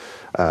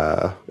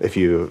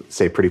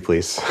say pretty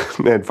please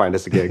and find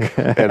us a gig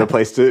and a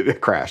place to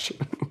crash.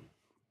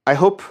 I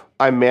hope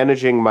I'm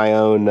managing my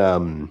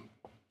own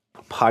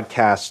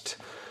podcast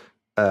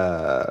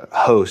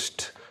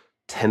host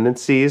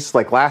tendencies.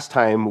 Like last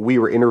time we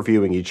were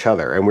interviewing each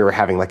other and we were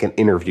having like an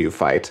interview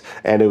fight,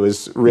 and it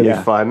was really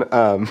fun.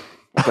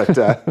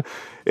 But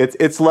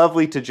it's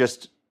lovely to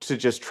just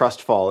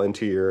trust fall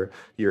into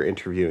your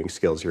interviewing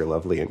skills. You're a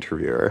lovely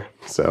interviewer.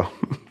 So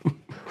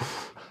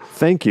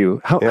thank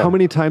you. How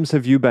many times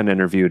have you been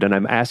interviewed? And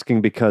I'm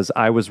asking because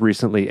I was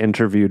recently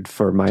interviewed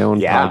for my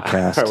own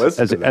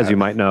podcast, as you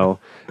might know,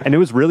 and it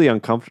was really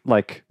uncomfortable.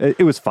 Like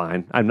it was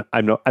fine.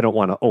 I don't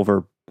want to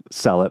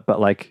oversell it, but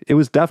like it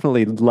was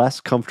definitely less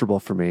comfortable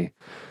for me.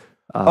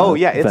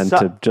 Than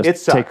to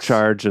just take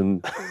charge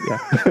and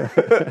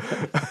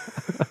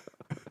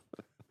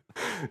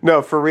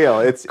No, for real.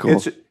 It's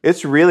cool.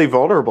 It's really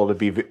vulnerable to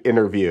be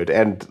interviewed,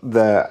 and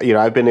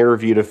I've been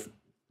interviewed a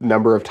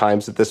number of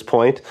times at this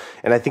point,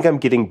 and I think I'm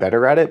getting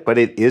better at it, but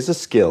it is a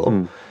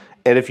skill.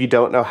 And if you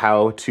don't know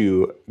how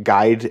to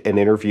guide an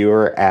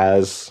interviewer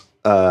as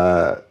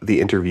the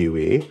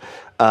interviewee,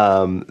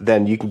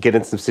 then you can get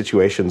in some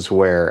situations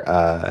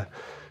where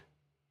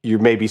you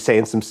may be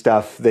saying some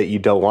stuff that you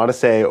don't want to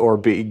say, or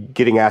be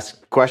getting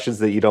asked questions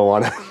that you don't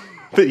want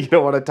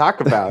to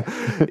talk about.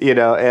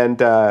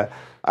 And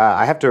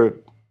I have to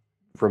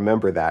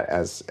remember that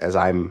as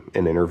I'm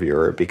an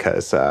interviewer,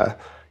 because I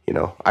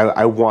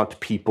want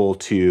people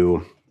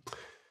to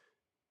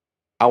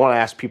I want to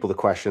ask people the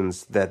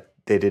questions that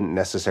they didn't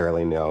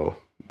necessarily know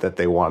that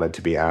they wanted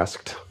to be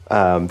asked.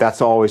 That's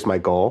always my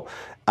goal.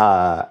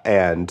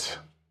 And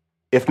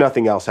if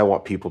nothing else, I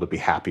want people to be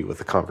happy with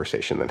the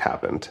conversation that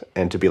happened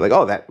and to be like,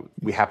 oh, that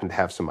we happen to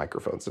have some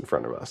microphones in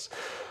front of us.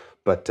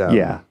 But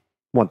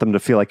want them to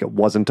feel like it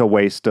wasn't a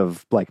waste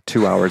of like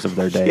 2 hours of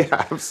their day.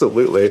 Yeah,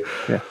 absolutely.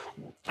 Yeah.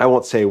 I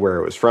won't say where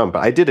it was from, but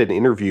I did an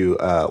interview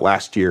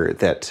last year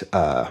that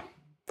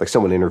like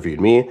someone interviewed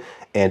me,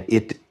 and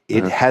it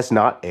has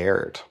not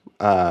aired.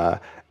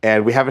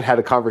 And we haven't had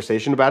a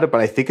conversation about it,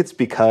 but I think it's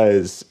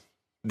because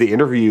the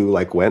interview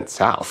like went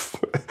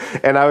south.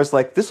 And I was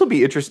like, this will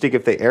be interesting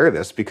if they air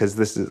this,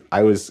 because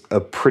I was a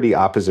pretty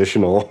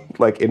oppositional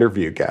like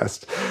interview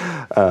guest.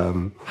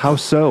 How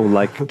so?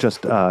 Like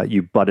just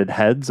you butted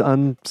heads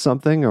on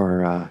something,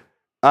 or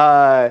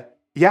yeah,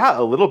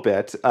 a little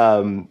bit.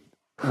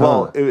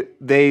 Well,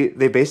 they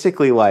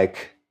basically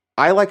like,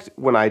 I like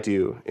when I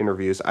do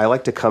interviews, I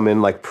like to come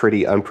in like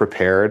pretty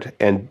unprepared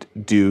and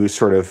do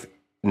sort of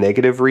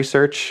negative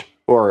research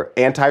or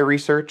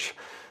anti-research,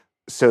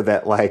 so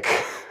that like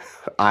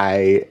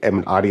I am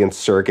an audience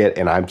surrogate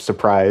and I'm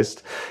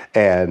surprised,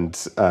 and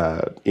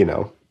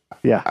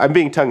yeah, I'm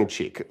being tongue in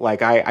cheek.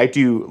 Like I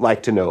do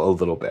like to know a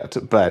little bit,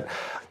 but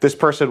this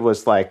person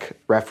was like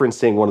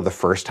referencing one of the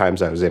first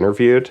times I was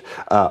interviewed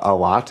a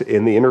lot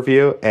in the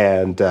interview,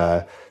 and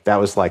that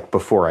was like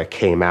before I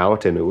came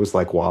out, and it was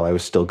like while I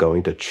was still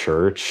going to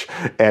church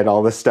and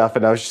all this stuff.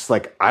 And I was just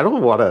like, I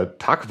don't want to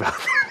talk about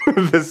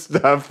this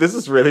stuff. This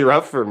is really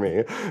rough for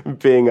me,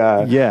 being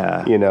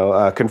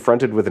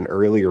confronted with an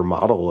earlier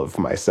model of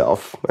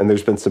myself. And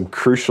there's been some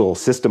crucial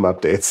system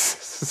updates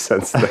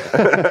since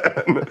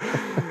then.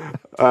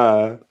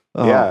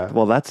 Yeah.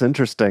 Well, that's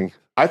interesting.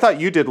 I thought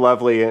you did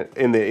lovely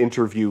in the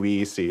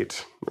interviewee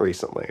seat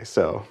recently,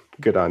 so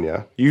good on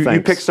you.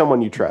 You picked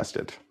someone you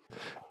trusted.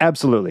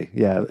 Absolutely.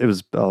 Yeah, it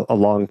was a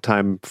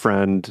long-time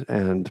friend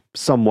and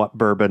somewhat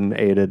bourbon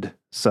aided,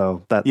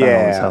 so that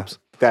always helps.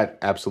 That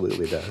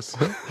absolutely does.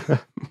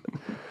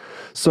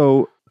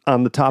 So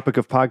on the topic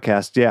of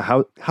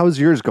podcasts, how's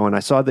yours going? I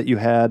saw that you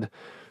had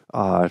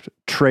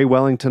Trey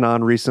Wellington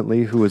on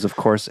recently, who is, of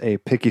course, a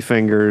Picky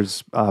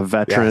Fingers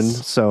veteran.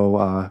 Yes.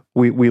 So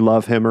we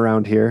love him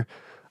around here.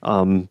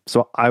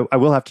 So I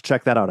will have to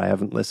check that out. I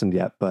haven't listened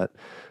yet, but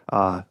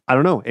I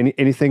don't know.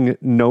 Anything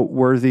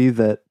noteworthy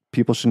that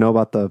people should know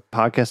about the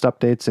podcast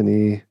updates?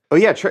 Oh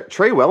yeah,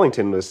 Trey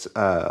Wellington was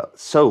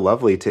so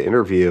lovely to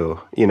interview.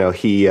 You know,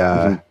 he.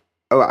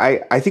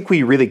 I think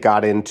we really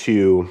got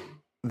into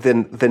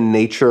the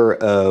nature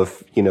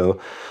of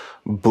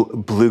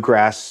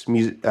bluegrass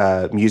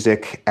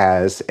music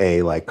as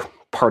a like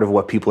part of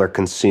what people are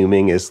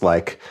consuming is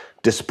like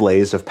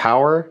displays of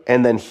power,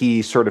 and then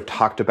he sort of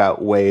talked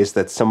about ways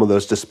that some of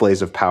those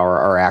displays of power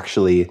are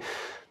actually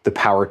the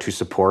power to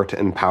support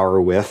and power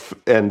with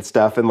and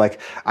stuff. And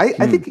like I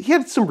think he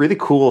had some really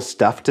cool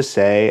stuff to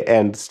say,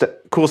 and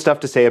cool stuff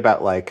to say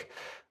about like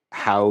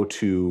how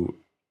to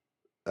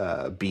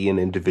be an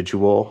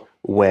individual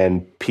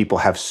when people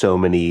have so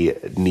many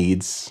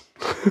needs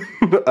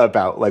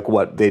about like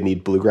what they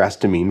need bluegrass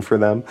to mean for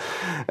them,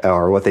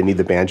 or what they need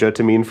the banjo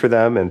to mean for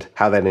them, and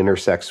how that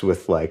intersects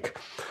with like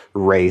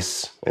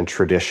race and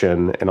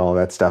tradition and all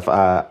that stuff.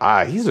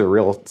 He's a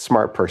real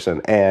smart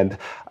person, and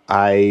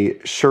I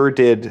sure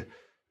did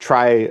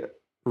try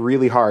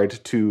really hard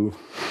to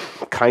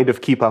kind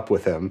of keep up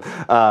with him,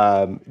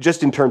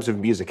 just in terms of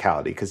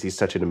musicality, because he's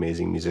such an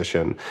amazing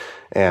musician.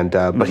 And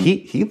but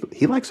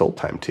he likes old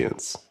time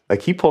tunes.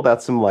 Like he pulled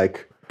out some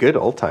like good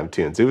old time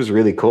tunes. It was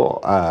really cool.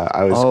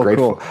 I was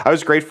grateful. Cool. I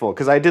was grateful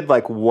because I did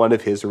like one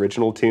of his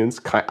original tunes.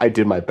 I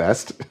did my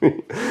best,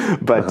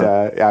 but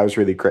I was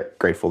really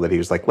grateful that he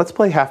was like, "Let's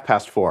play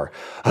 4:30."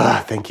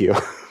 Thank you.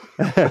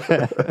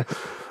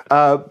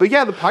 But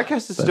yeah, the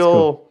podcast is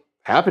still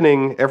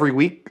happening every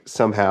week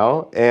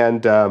somehow,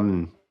 and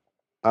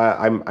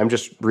I'm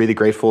just really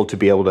grateful to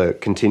be able to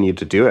continue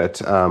to do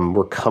it.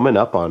 We're coming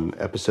up on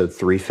episode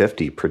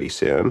 350 pretty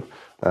soon,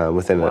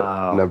 within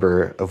a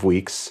number of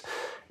weeks,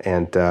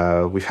 and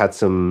we've had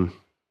some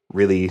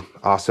really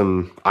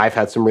awesome. I've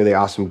had some really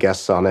awesome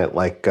guests on it,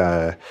 like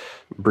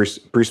Bruce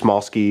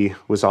Malsky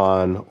was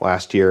on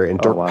last year, and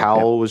Dirk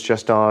Powell was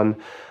just on.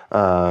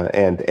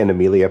 And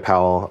Amelia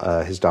Powell,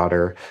 his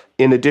daughter,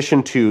 in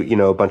addition to,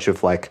 a bunch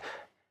of like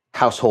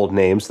household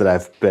names that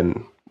I've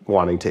been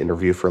wanting to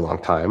interview for a long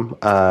time.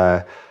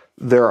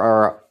 There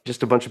are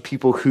just a bunch of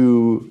people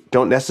who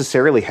don't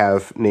necessarily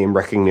have name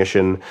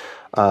recognition,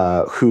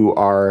 who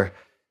are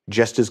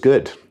just as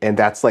good. And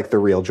that's like the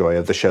real joy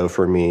of the show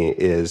for me,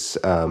 is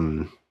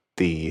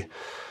the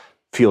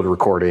field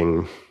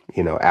recording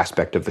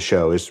aspect of the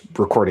show, is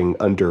recording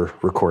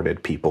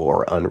under-recorded people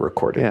or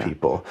unrecorded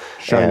people.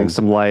 Shining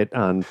some light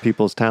on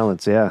people's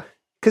talents, yeah.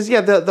 Because,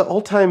 the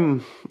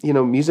old-time,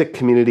 music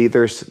community,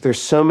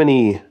 there's so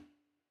many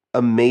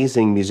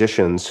amazing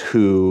musicians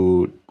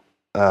who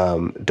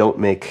don't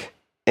make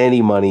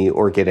any money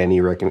or get any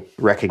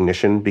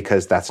recognition,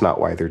 because that's not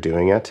why they're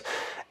doing it.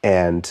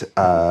 And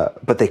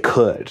but they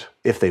could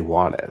if they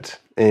wanted,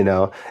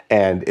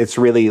 and it's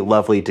really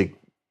lovely to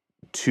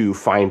to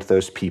find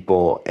those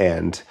people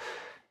and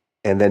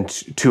then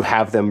to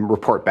have them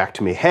report back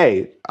to me,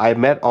 hey, I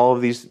met all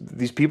of these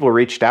people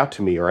reached out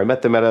to me, or I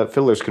met them at a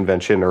fiddler's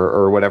convention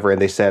or whatever,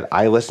 and they said,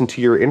 I listened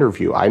to your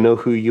interview. I know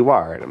who you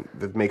are. And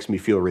that makes me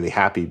feel really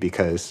happy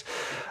because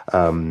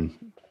there's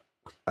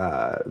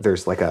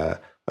like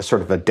a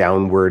sort of a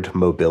downward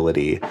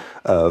mobility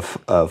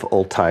of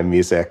old time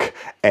music.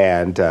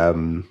 And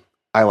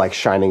I like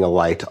shining a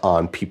light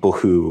on people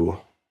who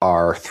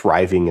are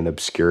thriving in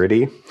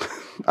obscurity,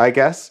 I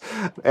guess,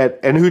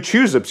 and who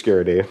choose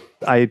obscurity.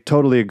 I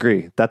totally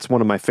agree. That's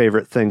one of my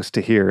favorite things to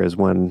hear is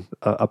when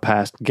a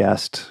past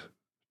guest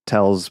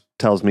tells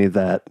me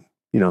that,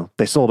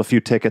 they sold a few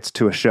tickets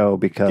to a show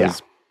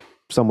because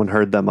someone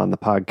heard them on the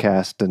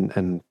podcast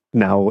and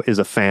now is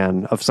a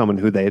fan of someone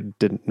who they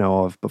didn't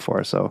know of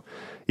before. So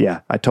yeah,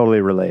 I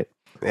totally relate.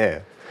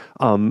 Yeah.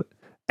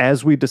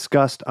 As we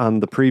discussed on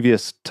the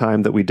previous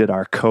time that we did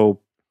our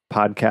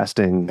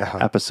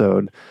co-podcasting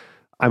episode,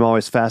 I'm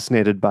always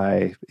fascinated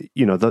by,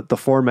 the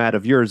format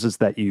of yours is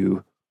that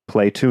you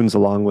play tunes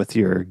along with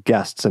your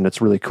guests, and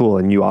it's really cool.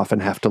 And you often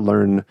have to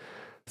learn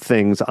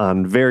things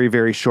on very,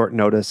 very short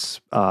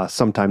notice,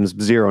 sometimes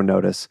zero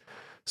notice.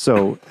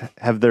 So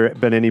have there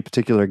been any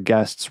particular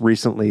guests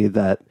recently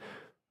that,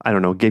 I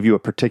don't know, gave you a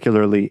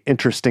particularly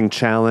interesting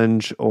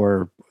challenge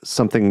or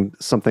something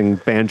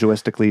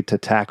banjoistically to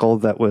tackle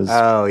that was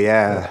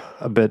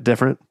a bit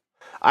different?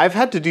 I've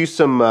had to do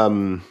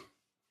some...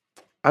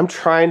 I'm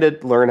trying to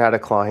learn how to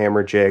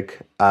clawhammer jig,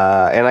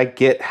 and I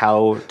get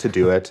how to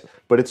do it,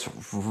 but it's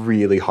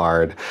really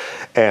hard.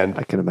 And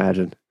I can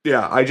imagine.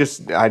 Yeah, I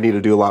need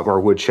to do a lot more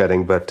wood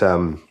shedding, but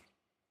the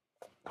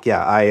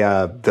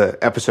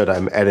episode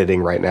I'm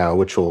editing right now,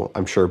 which will,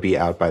 I'm sure, be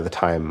out by the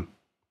time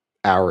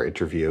our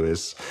interview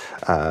is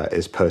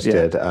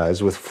posted,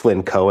 is with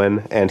Flynn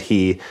Cohen, and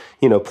he,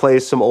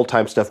 plays some old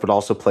time stuff, but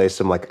also plays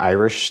some like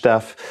Irish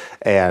stuff,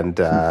 and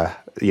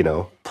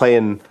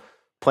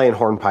playing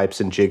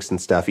hornpipes and jigs and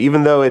stuff,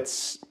 even though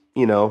it's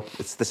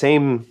the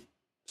same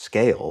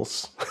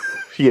scales,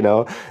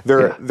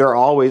 they're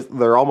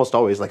almost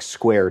always like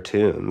square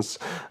tunes.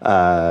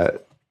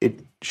 It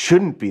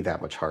shouldn't be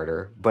that much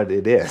harder, but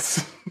it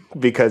is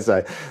because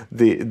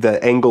the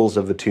angles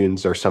of the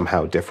tunes are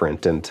somehow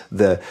different, and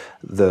the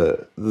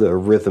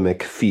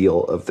rhythmic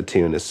feel of the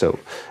tune is so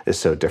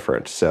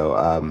different.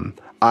 So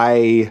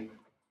I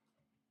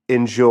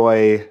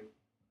enjoy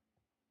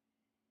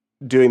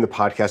doing the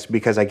podcast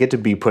because I get to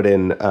be put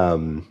in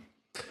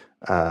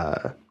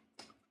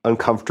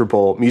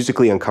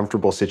musically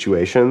uncomfortable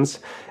situations.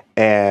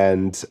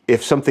 And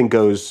if something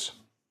goes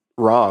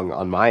wrong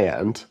on my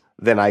end,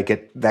 then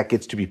that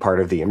gets to be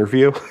part of the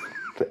interview.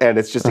 And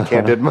it's just a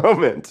candid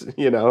moment,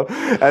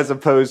 as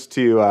opposed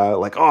to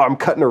I'm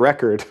cutting a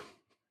record.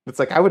 It's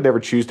like, I would never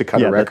choose to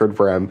cut a record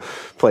where I'm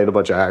playing a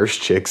bunch of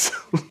Irish chicks.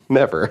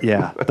 Never.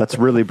 Yeah, that's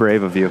really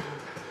brave of you.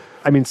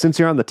 I mean, since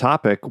you're on the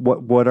topic,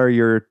 what are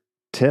your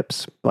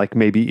tips, like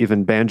maybe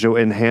even banjo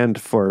in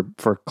hand for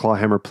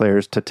clawhammer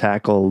players to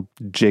tackle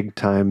jig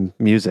time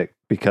music?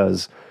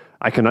 Because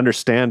I can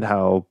understand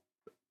how,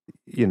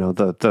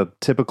 the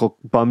typical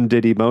bum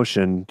diddy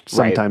motion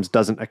sometimes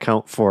doesn't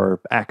account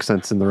for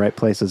accents in the right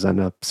places on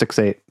a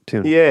 6/8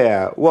 tune.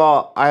 Yeah,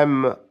 well,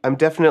 I'm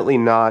definitely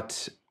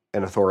not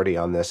an authority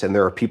on this, and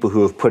there are people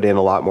who have put in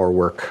a lot more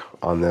work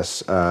on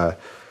this than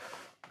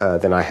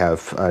I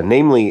have.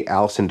 Namely,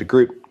 Alison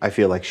DeGroot. I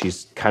feel like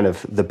she's kind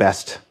of the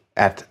best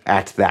at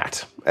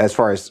that, as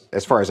far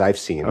as I've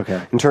seen,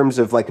 in terms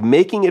of like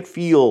making it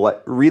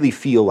really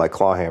feel like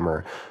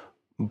clawhammer,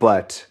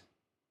 but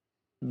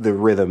the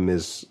rhythm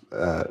is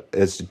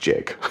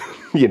jig,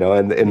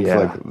 and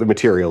like the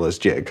material is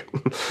jig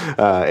in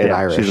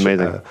Irish. She's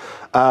amazing.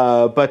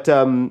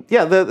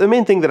 The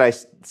main thing that I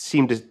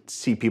seem to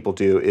see people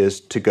do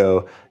is to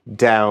go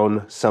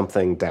down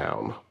something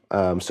down.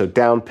 So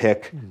down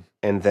pick,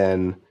 and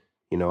then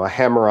a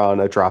hammer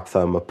on, a drop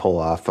thumb, a pull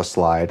off, a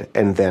slide,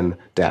 and then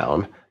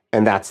down.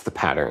 And that's the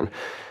pattern,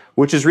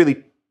 which is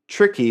really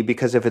tricky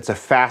because if it's a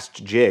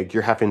fast jig,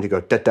 you're having to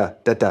go da-da,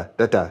 da-da,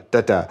 da-da,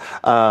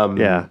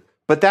 da-da.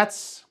 But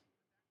that's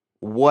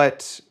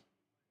what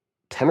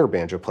tenor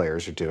banjo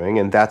players are doing,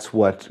 and that's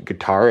what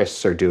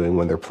guitarists are doing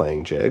when they're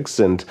playing jigs.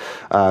 And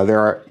there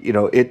are,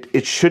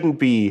 it shouldn't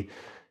be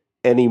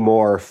any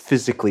more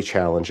physically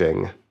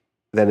challenging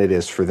than it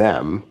is for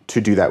them to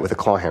do that with a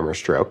clawhammer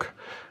stroke.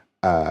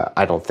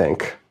 I don't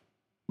think,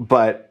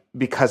 but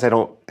because I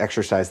don't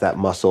exercise that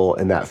muscle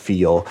and that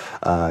feel,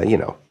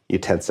 you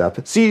tense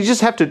up. So you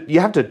just have to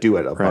do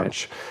it a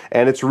bunch,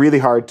 and it's really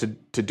hard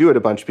to do it a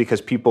bunch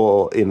because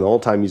people in the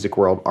old time music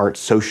world aren't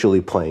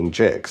socially playing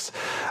jigs.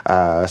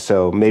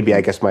 So maybe I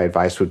guess my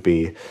advice would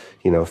be,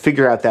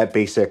 figure out that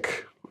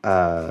basic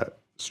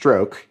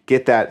stroke,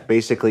 get that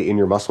basically in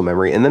your muscle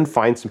memory, and then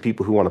find some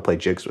people who want to play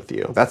jigs with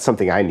you. That's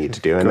something I need to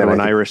do. And go then to an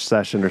Irish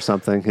session or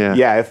something. Yeah.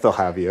 Yeah, if they'll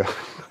have you.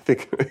 I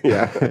think,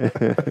 yeah.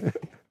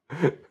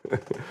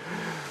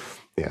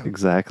 Yeah.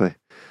 Exactly.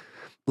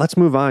 Let's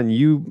move on.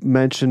 You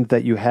mentioned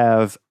that you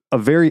have a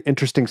very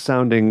interesting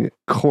sounding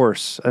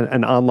course,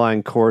 an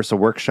online course, a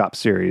workshop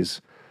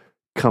series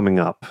coming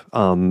up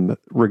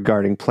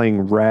regarding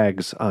playing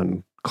rags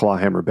on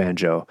clawhammer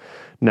banjo.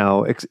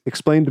 Now,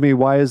 explain to me,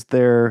 why is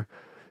there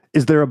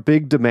a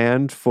big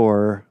demand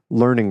for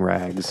learning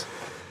rags?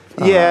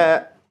 On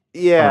clawhammer?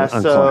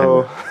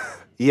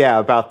 Yeah,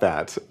 about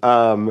that.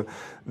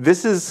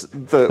 This is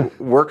the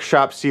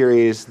workshop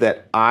series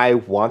that I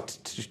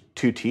want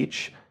to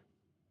teach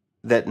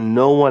that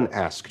no one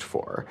asked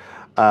for.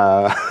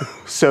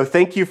 So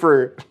thank you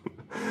for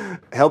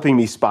helping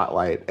me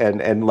spotlight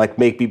and like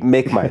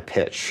make my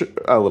pitch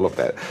a little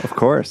bit. Of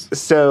course.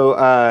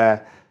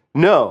 So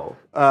no,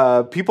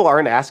 people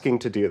aren't asking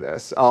to do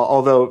this.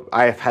 Although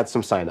I have had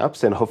some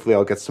signups, and hopefully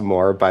I'll get some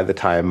more by the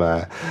time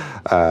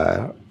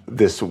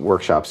this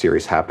workshop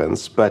series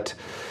happens. But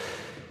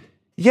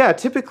yeah,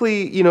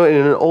 typically, in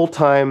an old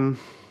time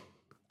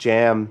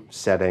jam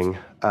setting,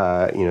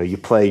 you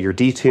play your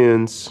D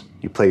tunes,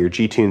 you play your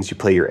G tunes, you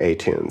play your A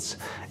tunes.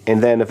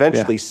 And then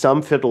eventually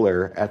some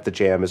fiddler at the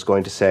jam is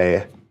going to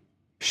say,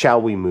 shall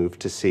we move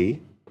to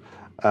C?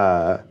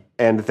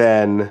 And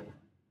then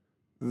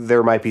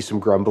there might be some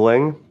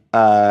grumbling.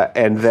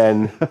 And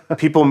then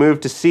people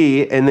move to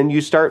C, and then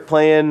you start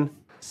playing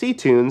C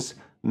tunes,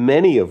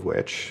 many of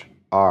which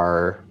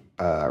are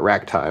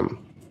ragtime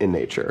in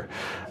nature.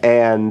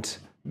 And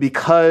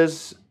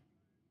because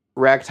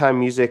ragtime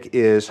music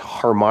is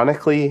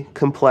harmonically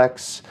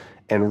complex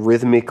and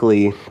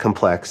rhythmically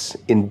complex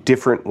in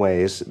different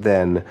ways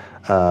than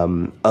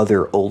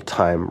other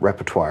old-time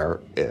repertoire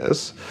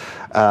is,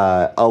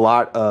 a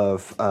lot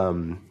of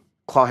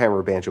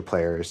clawhammer banjo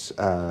players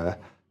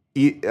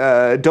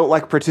don't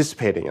like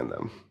participating in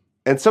them.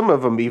 And some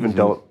of them even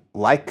don't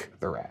like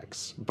the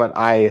rags. But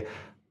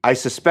I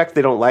suspect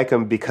they don't like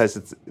them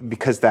because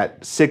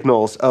that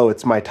signals, oh,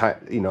 it's my time.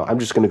 I'm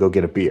just going to go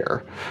get a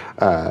beer,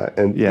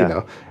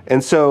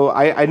 And so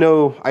I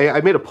know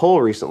I made a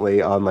poll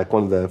recently on like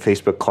one of the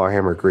Facebook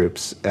clawhammer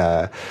groups,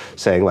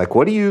 saying like,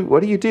 what do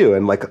you do?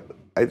 And like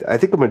I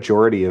think the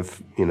majority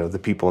of the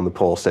people in the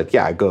poll said,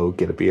 yeah, I go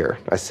get a beer,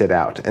 I sit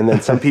out, and then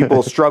some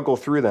people struggle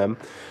through them,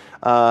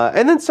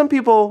 and then some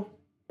people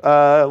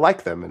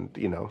like them and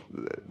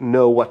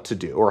know what to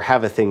do or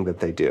have a thing that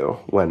they do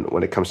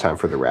when it comes time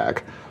for the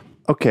rag.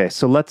 Okay,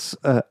 so let's.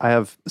 I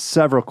have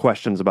several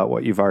questions about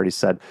what you've already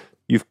said.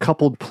 You've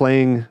coupled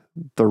playing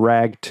the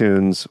rag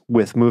tunes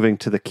with moving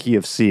to the key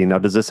of C. Now,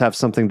 does this have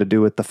something to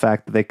do with the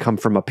fact that they come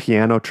from a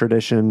piano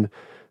tradition,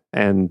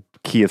 and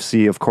key of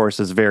C, of course,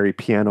 is very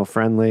piano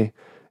friendly?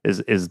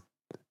 Does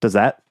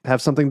that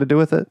have something to do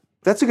with it?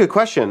 That's a good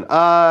question.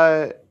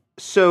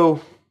 So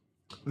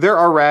there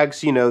are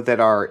rags, that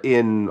are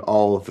in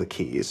all of the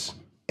keys,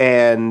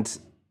 and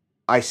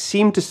I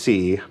seem to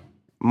see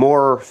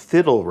more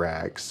fiddle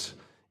rags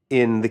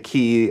in the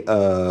keys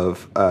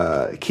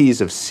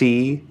of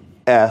C,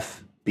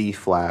 F, B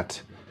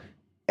flat,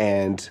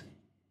 and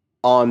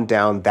on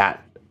down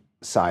that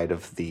side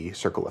of the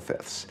circle of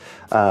fifths.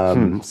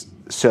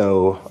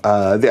 So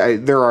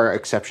there are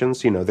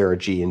exceptions. There are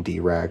G and D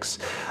rags.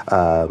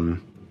 I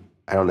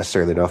don't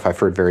necessarily know if I've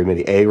heard very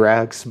many A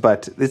rags,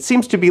 but it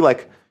seems to be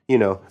like,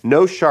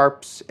 no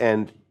sharps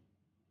and,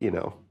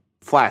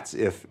 flats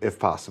if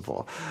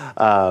possible,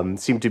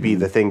 seem to be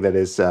the thing that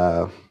is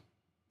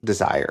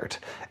desired.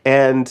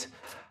 And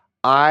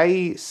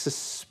I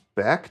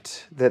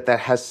suspect that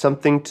has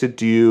something to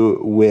do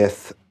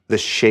with the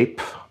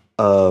shape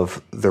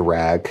of the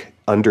rag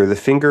under the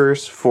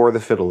fingers for the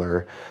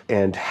fiddler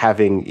and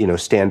having,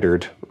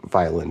 standard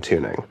violin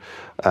tuning.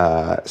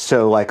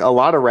 So like a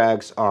lot of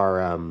rags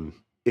are,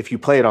 if you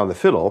play it on the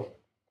fiddle,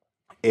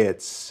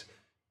 it's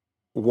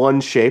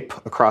one shape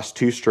across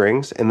two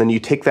strings, and then you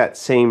take that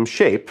same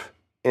shape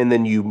and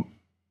then you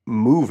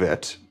move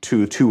it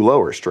to two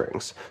lower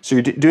strings. So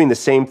you're doing the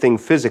same thing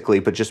physically,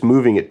 but just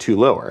moving it two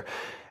lower.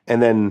 And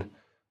then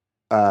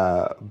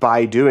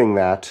by doing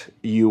that,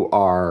 you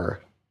are,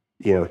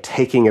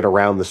 taking it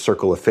around the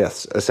circle of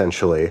fifths,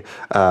 essentially,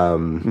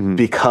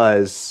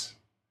 because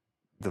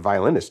the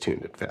violin is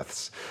tuned at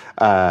fifths.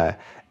 And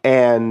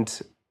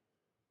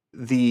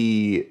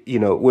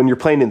when you're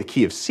playing in the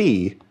key of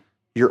C,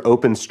 your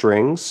open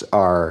strings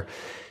are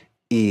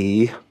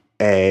E,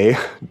 A,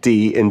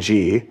 D, and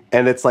G.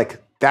 And it's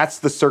like, that's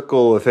the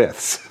circle of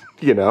fifths,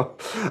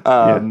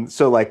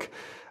 So like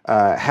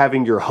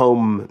having your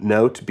home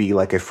note be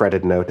like a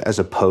fretted note as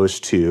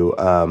opposed to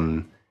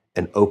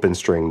an open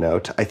string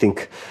note, I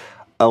think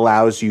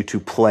allows you to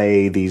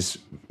play these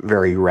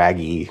very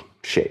raggy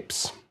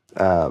shapes.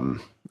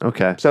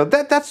 Okay. So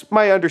that's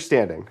my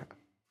understanding.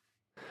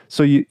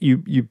 So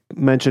you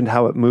mentioned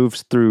how it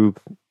moves through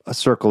a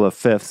circle of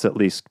fifths, at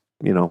least,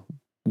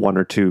 one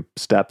or two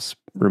steps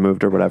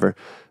removed or whatever.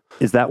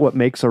 Is that what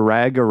makes a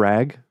rag a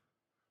rag?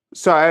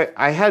 So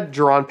I had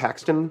Jerron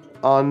Paxton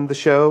on the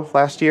show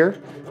last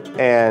year,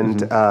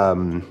 and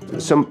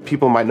some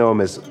people might know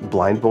him as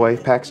Blind Boy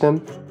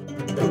Paxton.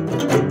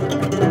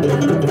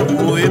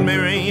 Oh, it may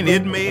rain,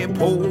 it may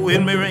pour,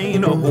 it may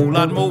rain a whole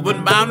lot more,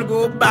 but bound to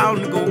go,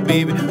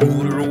 baby.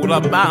 Oh, the road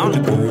I'm bound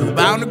to go,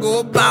 bound to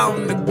go,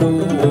 bound to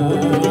go.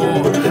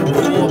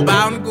 Oh,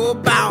 bound to go,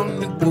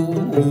 bound to go.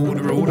 Oh,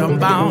 the road I'm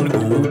bound to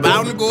go,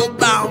 bound to go,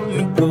 bound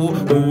to go,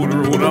 oh, the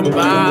road I'm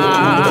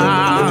bound.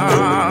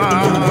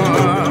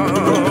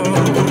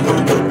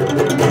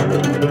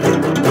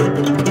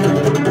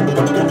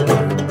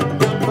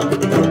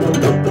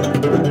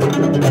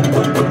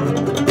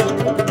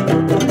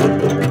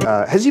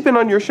 Has he been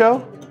on your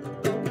show?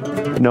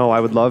 No, I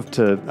would love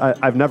to.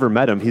 I've never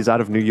met him. He's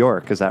out of New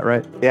York. Is that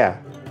right? Yeah.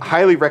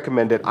 Highly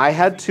recommend it. I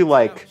had to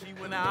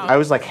I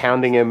was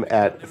hounding him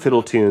at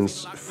Fiddle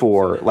Tunes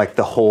for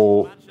the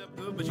whole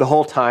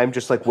time,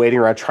 just waiting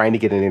around trying to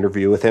get an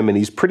interview with him, and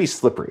he's pretty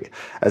slippery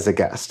as a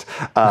guest,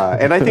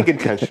 and I think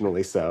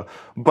intentionally so.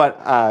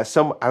 But I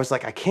was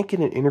like, I can't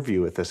get an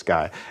interview with this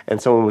guy, and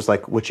someone was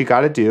like, what you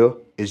got to do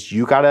is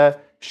you got to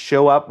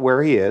show up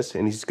where he is,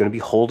 and he's going to be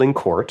holding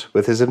court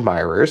with his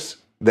admirers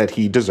that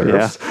he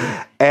deserves.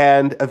 Yeah.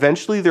 And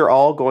eventually they're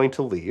all going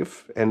to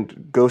leave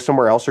and go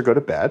somewhere else or go to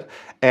bed.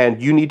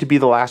 And you need to be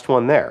the last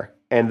one there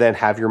and then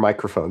have your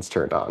microphones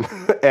turned on.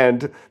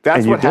 And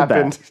that's what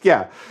happened. That.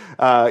 Yeah.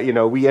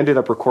 We ended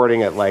up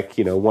recording at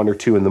 1 or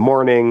 2 in the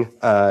morning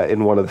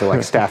in one of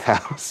the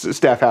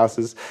staff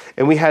houses.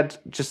 And we had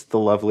just the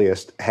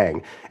loveliest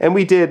hang. And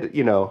we did,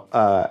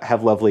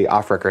 have lovely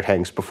off-record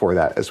hangs before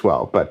that as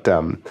well. But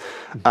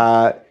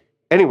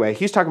anyway,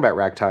 he's talking about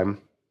ragtime.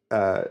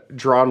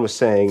 Dron was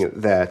saying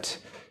that,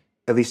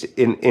 at least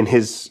in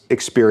his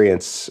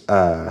experience,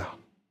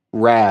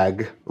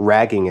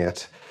 ragging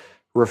it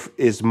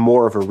is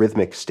more of a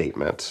rhythmic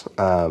statement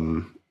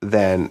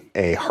than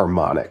a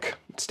harmonic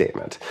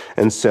statement.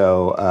 And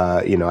so,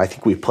 I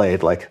think we played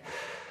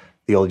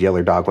the old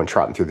yeller dog went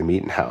trotting through the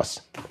meeting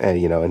house,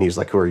 and and he's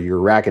like, "Oh, you're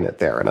ragging it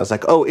there," and I was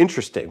like, "Oh,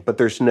 interesting," but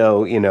there's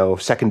no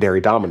secondary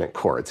dominant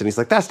chords, and he's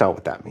like, "That's not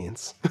what that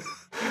means."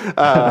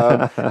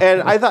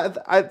 And I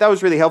thought that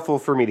was really helpful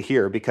for me to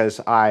hear,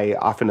 because I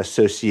often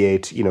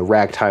associate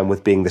ragtime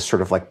with being this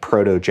sort of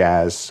proto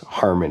jazz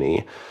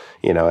harmony,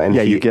 and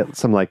you get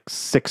some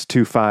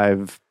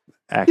 6/2/5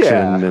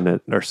 action in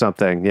it or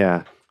something.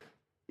 And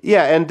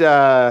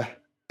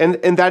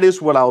that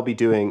is what I'll be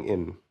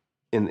doing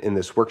in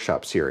this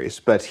workshop series.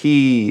 But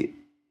he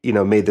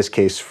made this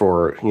case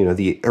for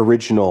the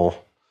original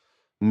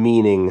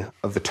meaning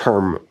of the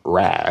term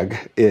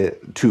rag,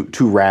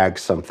 to rag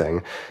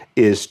something,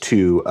 is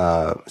to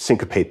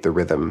syncopate the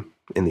rhythm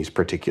in these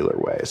particular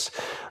ways.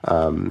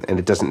 And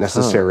it doesn't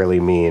necessarily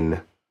mean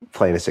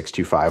playing a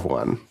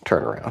 6/2/5/1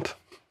 turnaround.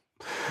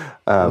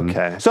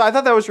 Okay. So I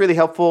thought that was really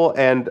helpful.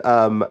 And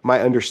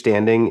my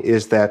understanding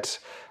is that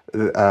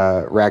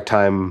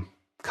ragtime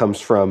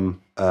comes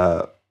from,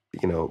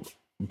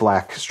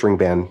 Black string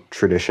band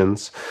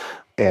traditions.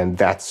 And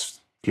that's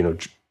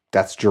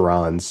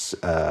Duran's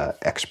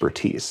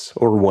expertise,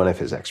 or one of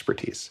his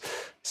expertise,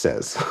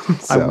 says.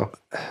 So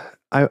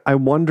I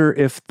wonder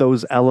if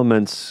those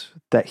elements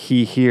that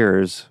he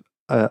hears,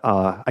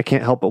 I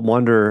can't help but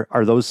wonder,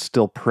 are those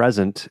still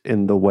present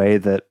in the way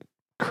that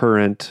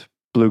current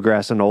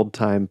bluegrass and old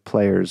time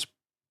players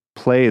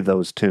play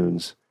those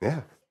tunes?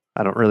 Yeah.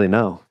 I don't really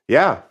know.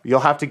 Yeah, you'll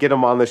have to get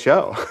him on the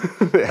show.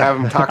 Have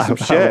him talk some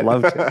shit. I would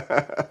love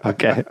to.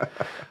 Okay.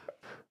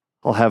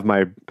 I'll have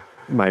my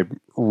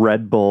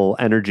Red Bull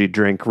energy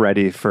drink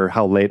ready for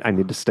how late I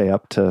need to stay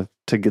up to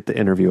get the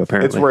interview,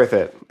 apparently.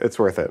 It's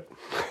worth it.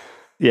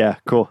 Yeah,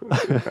 cool.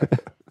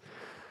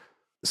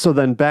 So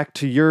then back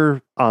to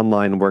your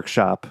online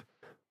workshop,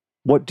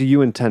 what do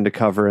you intend to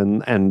cover?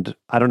 And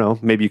I don't know,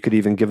 maybe you could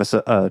even give us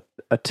a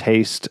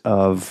taste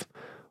of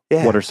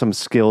what are some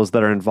skills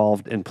that are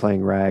involved in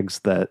playing rags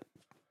that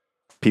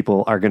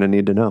people are going to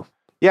need to know.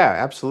 Yeah,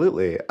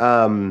 absolutely.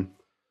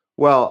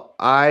 Well,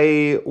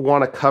 I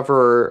want to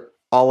cover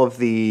all of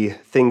the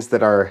things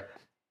that are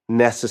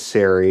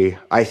necessary,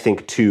 I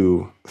think,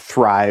 to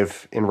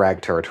thrive in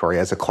rag territory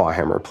as a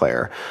clawhammer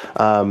player.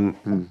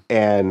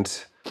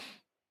 And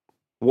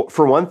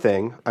for one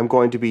thing, I'm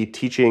going to be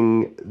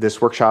teaching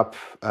this workshop.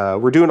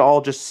 We're doing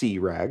all just C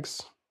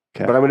rags,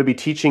 but I'm going to be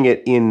teaching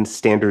it in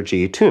standard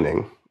G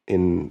tuning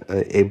in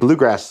a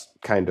bluegrass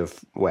kind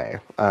of way.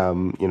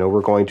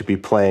 We're going to be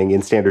playing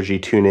in standard G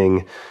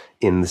tuning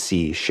in the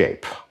C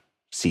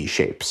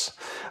shapes.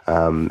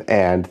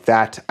 And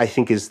that, I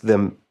think, is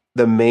the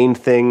main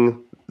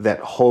thing that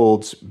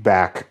holds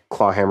back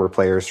clawhammer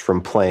players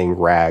from playing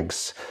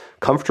rags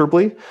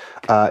comfortably,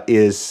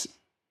 is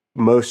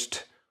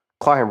most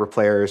clawhammer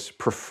players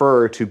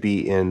prefer to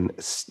be in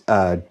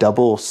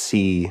double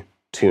C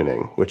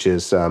tuning, which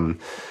is,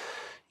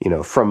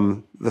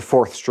 from the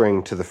fourth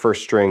string to the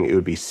first string, it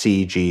would be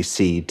C, G,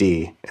 C,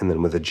 D, and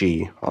then with a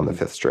G on the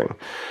fifth string.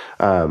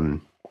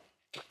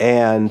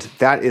 And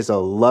that is a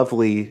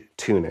lovely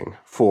tuning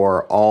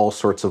for all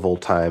sorts of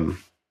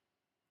old-time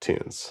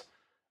tunes.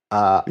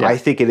 I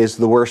think it is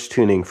the worst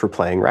tuning for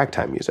playing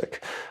ragtime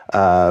music,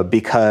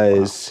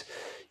 because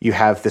you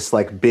have this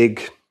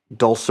big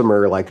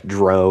dulcimer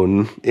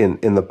drone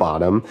in the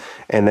bottom,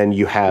 and then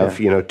you have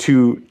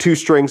two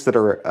strings that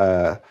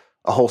are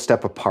a whole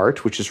step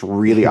apart, which is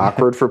really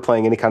awkward for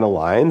playing any kind of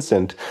lines.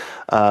 And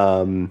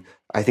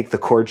I think the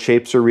chord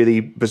shapes are really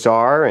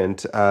bizarre,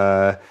 and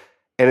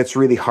it's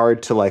really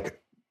hard to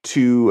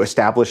to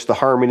establish the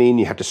harmony, and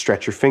you have to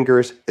stretch your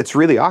fingers. It's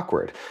really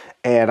awkward.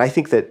 And I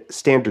think that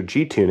standard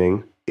G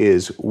tuning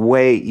is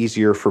way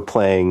easier for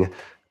playing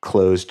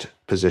closed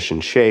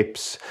position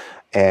shapes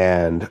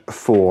and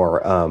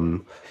for,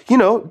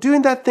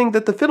 doing that thing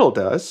that the fiddle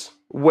does,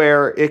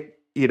 where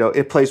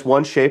it plays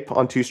one shape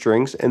on two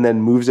strings and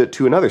then moves it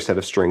to another set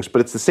of strings,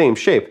 but it's the same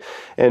shape.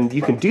 And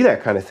you can do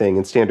that kind of thing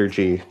in standard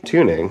G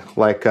tuning.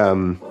 Like,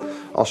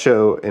 I'll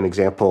show an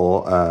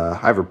example. I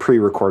have a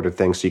pre-recorded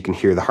thing so you can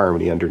hear the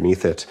harmony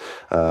underneath it.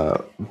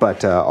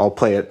 But I'll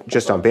play it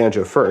just on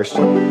banjo first.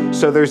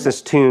 So there's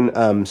this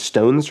tune,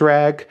 Stone's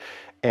Rag,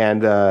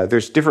 and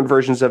there's different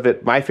versions of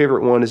it. My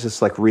favorite one is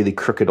this like really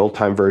crooked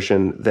old-time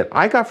version that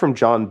I got from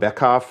John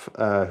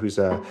Beckhoff, who's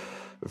a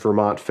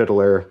Vermont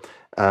fiddler.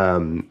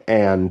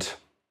 And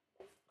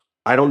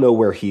I don't know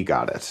where he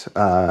got it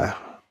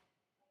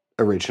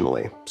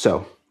originally.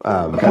 So,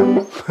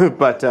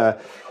 but the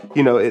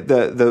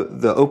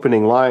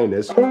opening line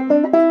is,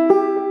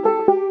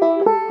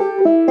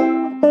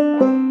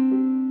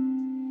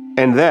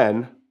 and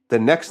then the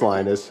next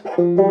line is,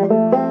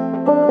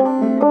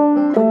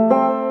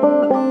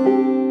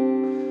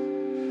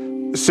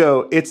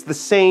 so it's the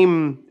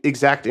same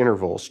exact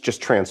intervals,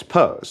 just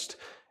transposed.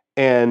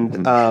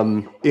 And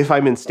if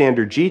I'm in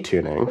standard G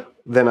tuning,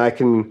 then I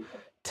can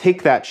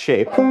take that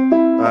shape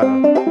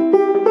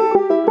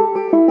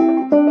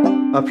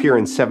up here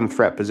in 7th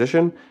fret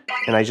position,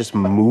 and I just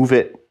move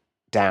it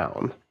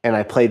down, and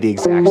I play the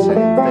exact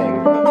same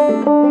thing.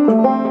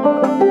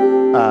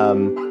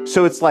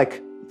 So it's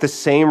like the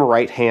same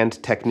right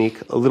hand technique,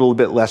 a little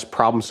bit less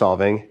problem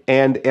solving,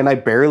 and I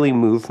barely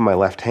move my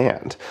left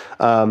hand.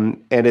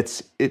 And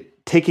it's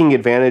taking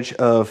advantage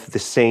of the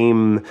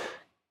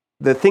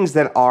things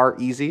that are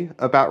easy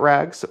about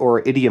rags or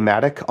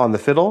idiomatic on the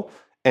fiddle,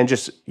 and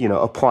just,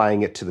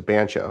 applying it to the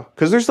banjo.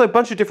 Because there's a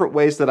bunch of different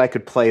ways that I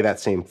could play that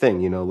same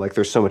thing, like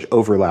there's so much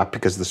overlap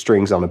because the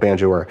strings on a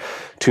banjo are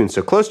tuned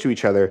so close to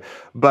each other.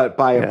 But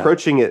by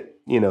approaching it,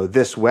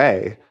 this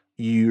way,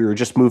 you're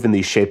just moving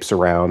these shapes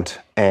around.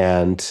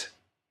 And,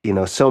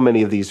 so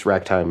many of these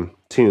ragtime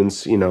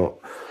tunes,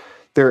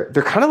 they're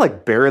kind of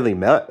like barely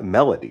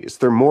melodies.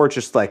 They're more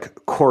just like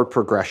chord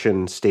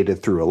progression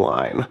stated through a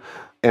line.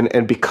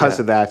 And because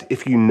of that,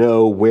 if you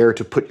know where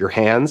to put your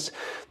hands,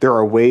 there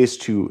are ways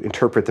to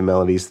interpret the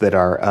melodies that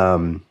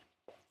are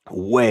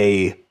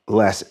way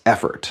less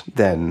effort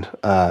than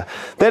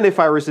if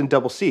I was in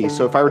double C.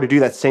 So if I were to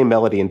do that same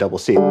melody in double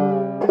C, it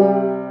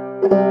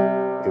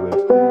would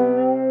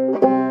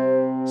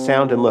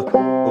sound and look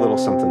a little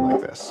something like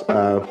this.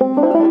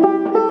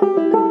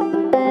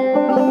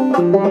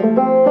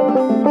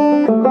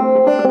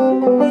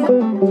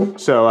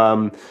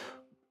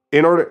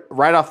 In order,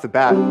 right off the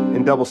bat,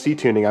 in double C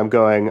tuning, I'm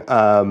going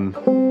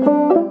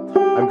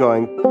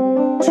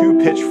 2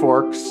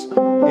 pitchforks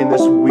in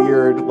this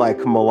weird,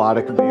 like,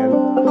 melodic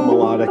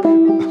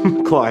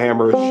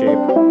clawhammer shape,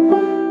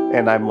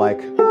 and I'm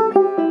like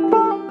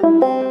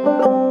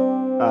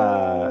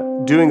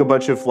doing a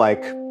bunch of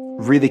like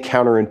really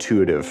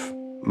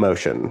counterintuitive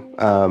motion,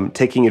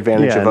 taking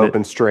advantage of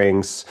open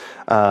strings.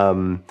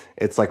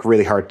 It's like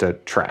really hard to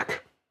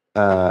track.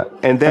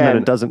 And then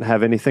it doesn't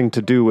have anything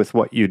to do with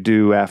what you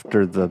do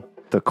after the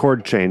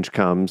chord change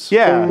comes.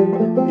 Yeah.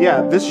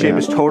 This shape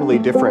is totally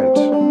different.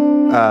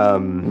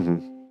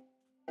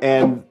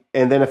 And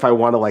then if I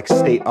want to like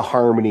state a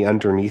harmony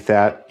underneath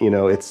that,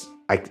 it's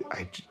I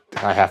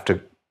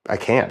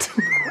can't.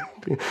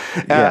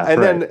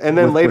 And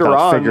then later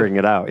on, figuring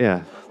it out.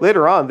 Yeah.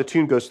 Later on, the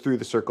tune goes through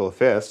the circle of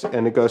fifths,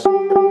 and it goes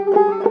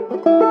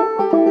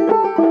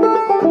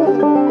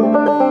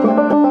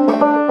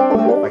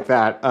like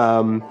that.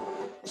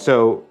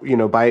 So,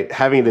 by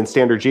having it in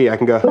standard G, I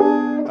can go,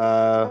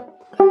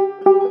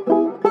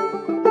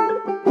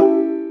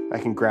 I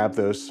can grab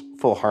those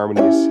full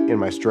harmonies in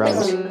my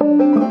strums.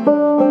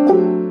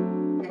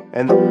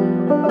 And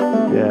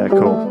yeah,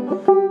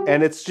 cool.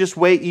 And it's just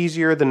way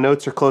easier. The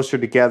notes are closer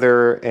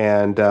together,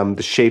 and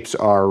the shapes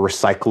are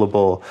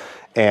recyclable.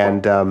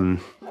 And,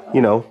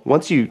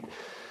 once you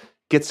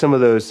get some of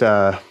those,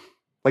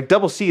 like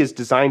double C is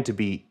designed to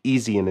be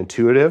easy and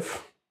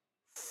intuitive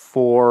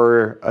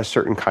for a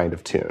certain kind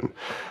of tune.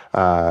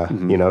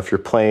 If you're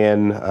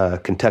playing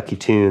Kentucky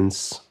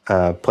tunes,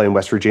 playing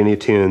West Virginia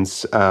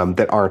tunes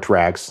that aren't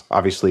rags,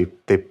 obviously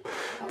they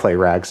play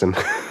rags in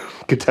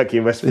Kentucky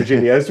and West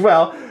Virginia as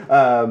well.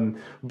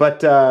 But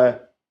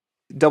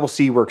double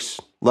C works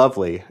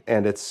lovely,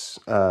 and it's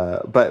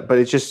but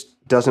it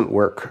just doesn't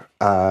work.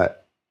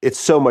 It's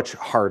so much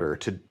harder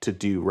to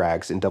do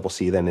rags in double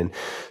C than in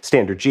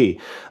standard G.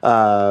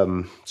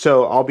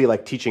 So I'll be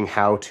like teaching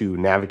how to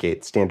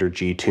navigate standard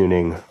G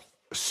tuning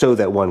so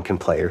that one can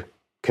play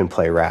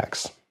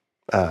rags.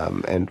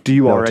 And do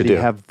you already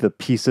have the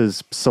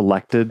pieces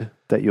selected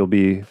that you'll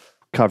be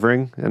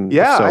covering? And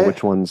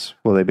which ones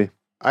will they be?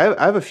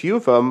 I have a few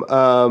of them.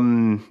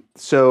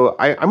 So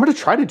I'm going to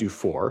try to do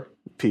 4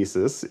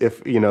 pieces,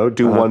 if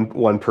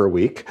one per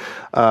week,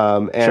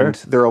 and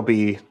there'll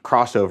be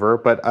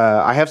crossover. But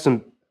I have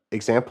some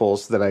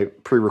examples that I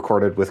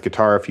pre-recorded with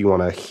guitar if you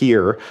want to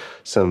hear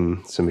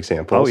some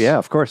examples. Oh yeah,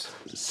 of course.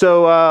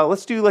 So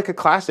let's do like a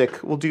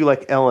classic. We'll do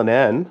like L and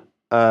N.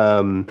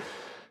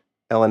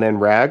 L and N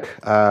rag.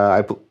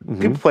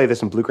 People play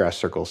this in bluegrass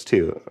circles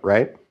too,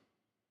 right?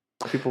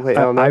 People play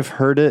L and N. I've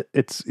heard it.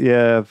 It's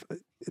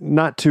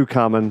not too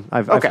common.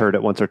 I've heard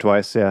it once or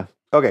twice. Yeah.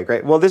 Okay,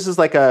 great. Well, this is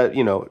like a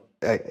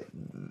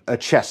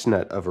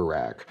chestnut of a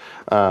rag.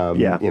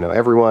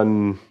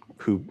 Everyone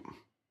who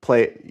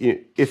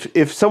play,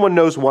 if someone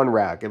knows one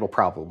rag, it'll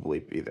probably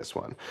be this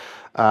one.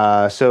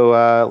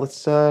 So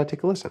let's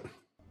take a listen.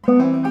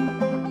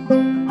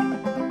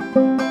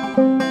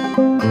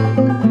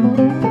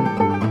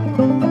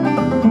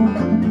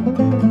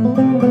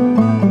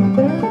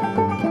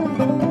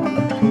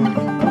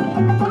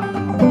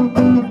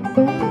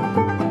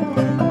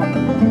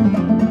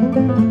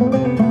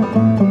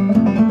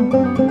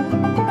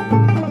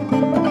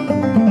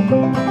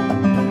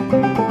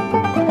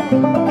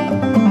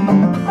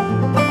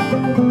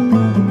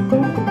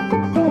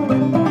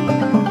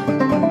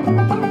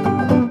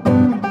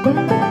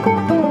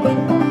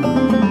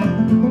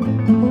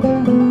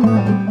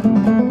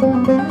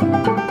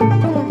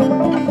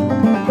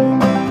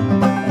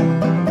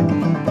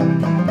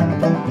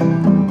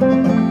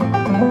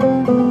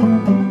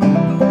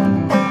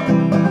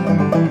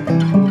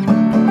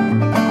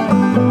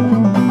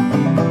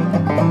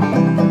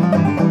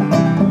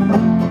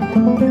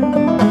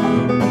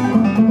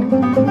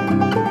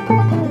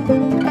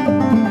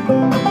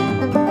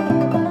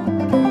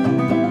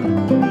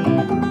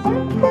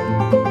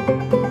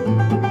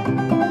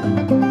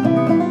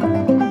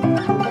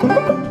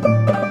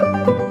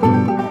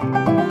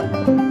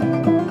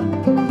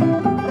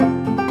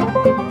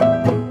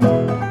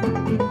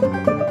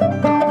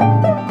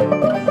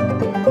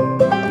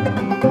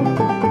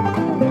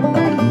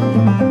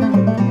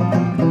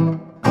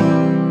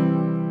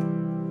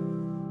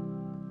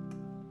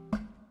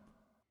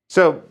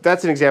 So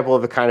that's an example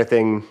of the kind of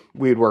thing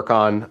we'd work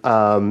on.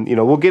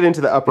 We'll get into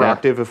the upper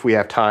octave if we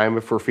have time,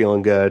 if we're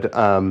feeling good.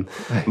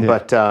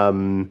 But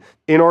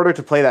in order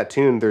to play that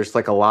tune, there's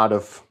like a lot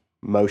of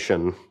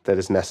motion that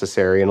is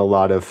necessary and a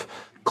lot of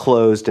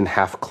closed and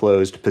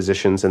half-closed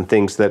positions and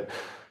things that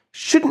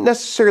shouldn't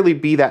necessarily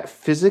be that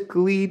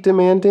physically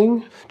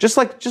demanding. Just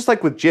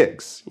like with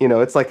jigs,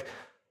 it's like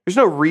there's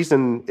no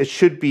reason it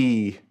should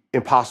be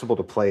impossible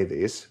to play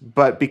these,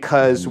 but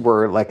because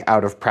we're like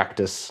out of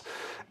practice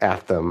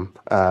at them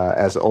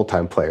as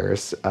old-time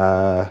players,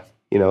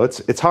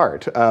 it's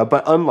hard.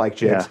 But unlike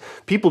jigs,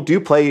 people do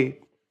play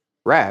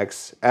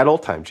rags at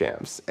old-time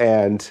jams,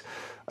 and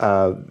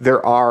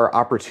there are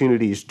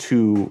opportunities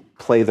to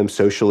play them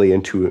socially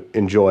and to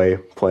enjoy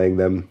playing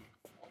them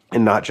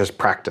and not just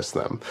practice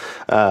them.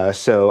 I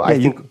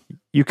think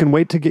you can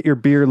wait to get your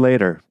beer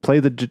later. Play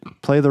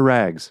the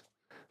rags.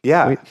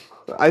 Yeah, wait.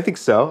 I think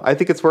so. I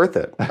think it's worth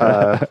it.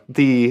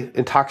 The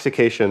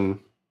intoxication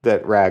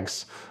that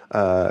rags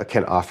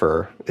can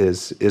offer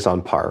is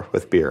on par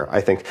with beer.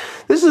 I think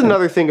this is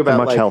another thing about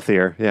much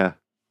healthier. Yeah.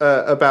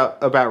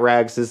 About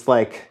rags is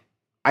like,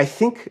 I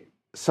think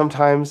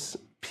sometimes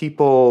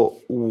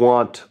people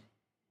want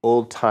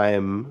old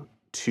time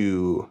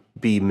to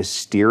be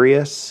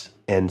mysterious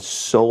and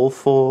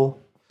soulful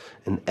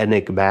and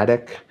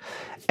enigmatic.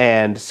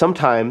 And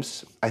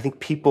sometimes I think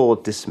people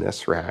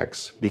dismiss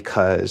rags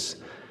because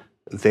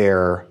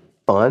they're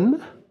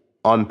fun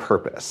on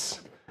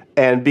purpose.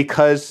 And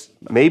because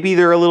maybe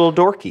they're a little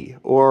dorky,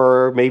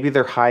 or maybe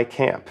they're high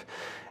camp.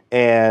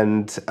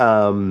 And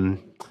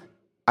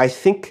I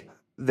think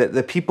that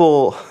the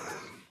people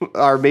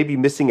are maybe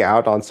missing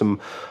out on some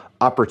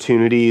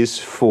opportunities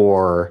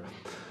for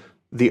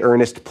the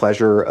earnest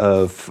pleasure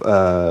of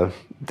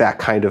that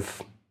kind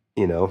of,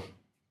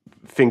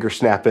 finger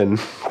snapping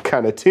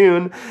kind of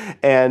tune.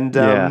 And,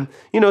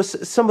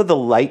 some of the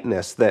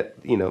lightness that,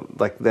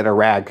 that a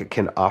rag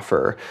can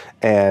offer.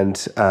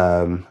 And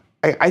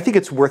I think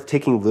it's worth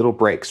taking little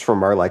breaks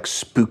from our like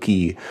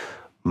spooky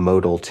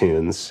modal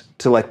tunes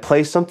to like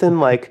play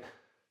something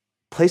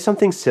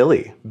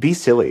silly. Be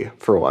silly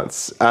for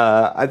once.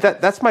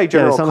 That's my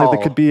general call. Like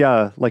that could be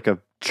like a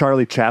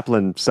Charlie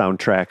Chaplin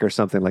soundtrack or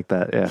something like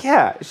that. Yeah.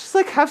 Yeah. It's just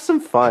like have some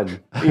fun,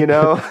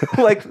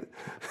 like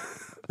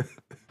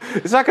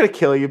it's not going to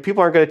kill you.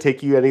 People aren't going to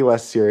take you any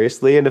less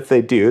seriously. And if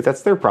they do,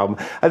 that's their problem.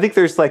 I think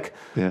there's like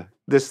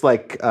this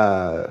like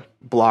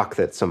block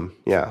that some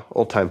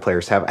old time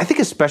players have. I think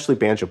especially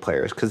banjo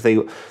players, because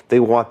they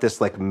want this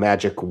like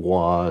magic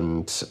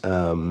wand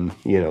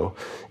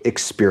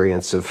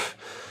experience of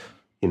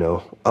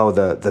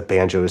the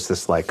banjo is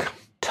this like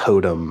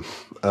totem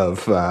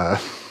of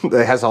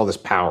that has all this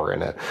power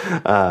in it,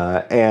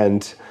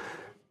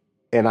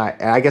 and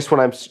I guess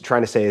what I'm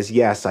trying to say is,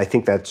 yes, I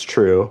think that's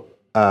true.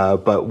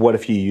 But what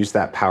if you use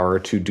that power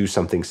to do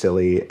something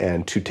silly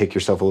and to take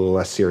yourself a little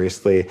less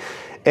seriously,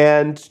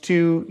 and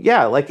to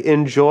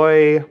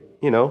enjoy?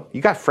 You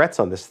got frets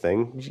on this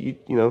thing.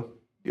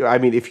 I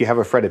mean, if you have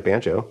a fretted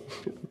banjo,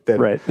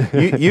 then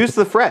use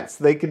the frets.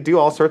 They could do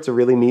all sorts of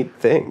really neat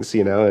things.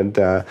 And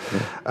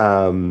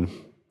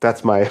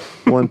That's my...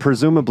 Well, and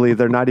presumably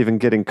they're not even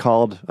getting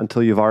called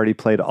until you've already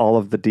played all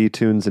of the D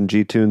tunes and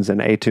G tunes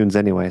and A tunes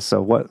anyway.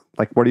 So what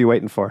are you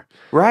waiting for?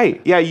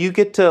 Right. Yeah, you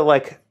get to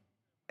like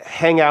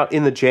hang out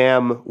in the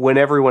jam when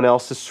everyone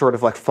else is sort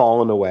of like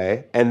fallen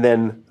away, and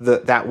then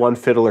that one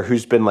fiddler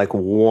who's been like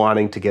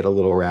wanting to get a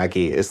little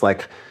raggy is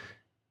like,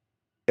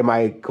 am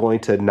I going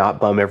to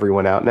not bum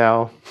everyone out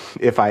now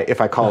if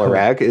I call a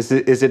rag? Is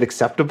it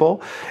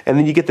acceptable? And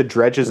then you get the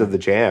dredges of the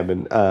jam,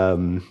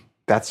 and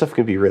that stuff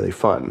can be really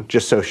fun,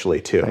 just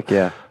socially too. Heck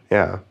yeah.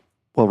 Yeah.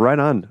 Well, right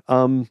on.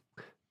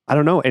 I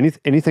don't know,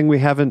 anything we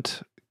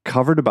haven't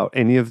covered about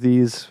any of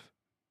these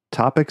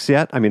topics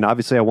yet? I mean,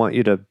 obviously I want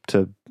you to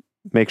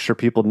make sure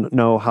people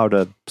know how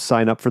to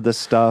sign up for this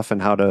stuff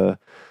and how to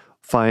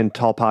find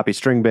Tall Poppy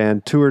String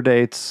Band tour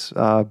dates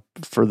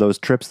for those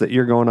trips that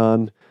you're going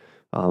on.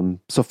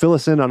 So fill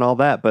us in on all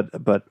that,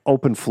 but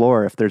open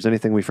floor if there's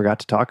anything we forgot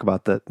to talk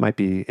about that might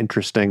be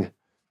interesting.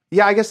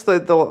 Yeah, I guess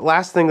the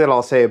last thing that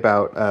I'll say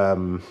about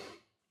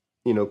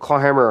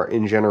clawhammer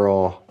in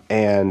general,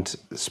 and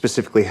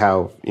specifically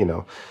how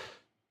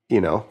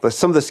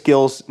some of the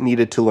skills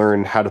needed to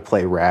learn how to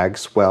play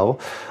rags well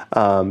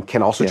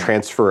can also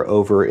transfer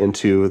over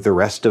into the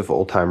rest of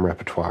old time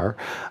repertoire,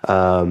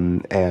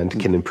 and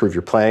can improve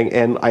your playing.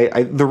 And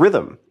the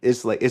rhythm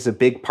is a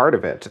big part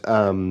of it,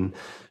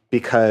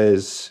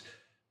 because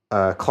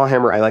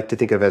clawhammer I like to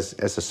think of as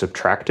a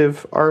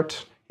subtractive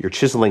art. You're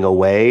chiseling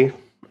away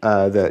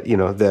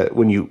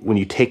when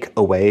you take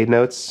away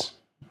notes.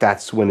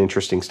 That's when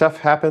interesting stuff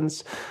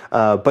happens.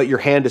 But your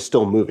hand is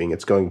still moving.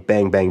 It's going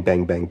bang, bang,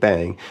 bang, bang,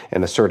 bang,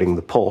 and asserting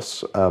the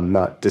pulse,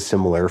 not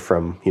dissimilar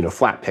from,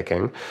 flat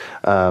picking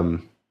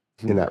in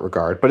that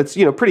regard. But it's,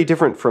 pretty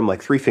different from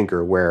like three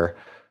finger, where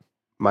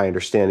my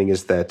understanding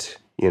is that,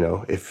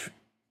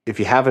 if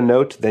you have a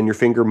note, then your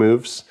finger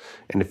moves.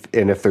 And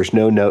if there's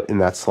no note in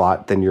that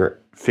slot, then your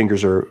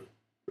fingers are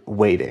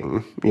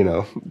waiting,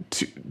 to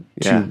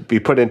be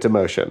put into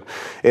motion.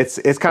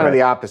 It's kind of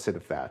the opposite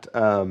of that.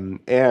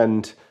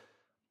 And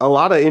a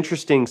lot of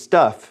interesting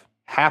stuff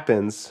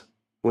happens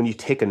when you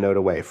take a note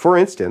away. For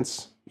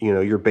instance,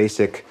 your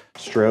basic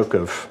stroke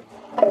of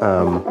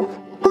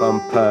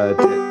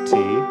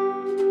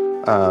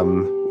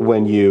bumpa-dit-ti,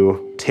 when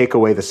you take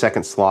away the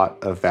second slot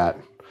of that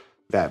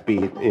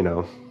beat,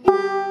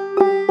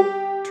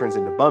 turns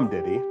into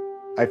bum-ditty.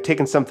 I've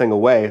taken something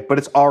away, but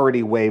it's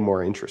already way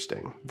more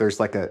interesting. There's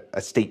like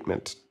a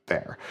statement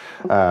there,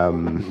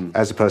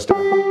 as opposed to...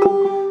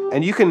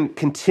 And you can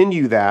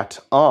continue that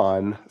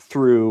on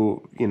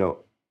through,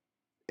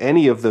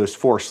 any of those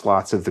four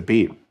slots of the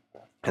beat,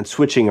 and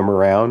switching them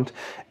around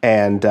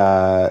and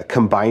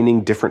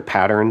combining different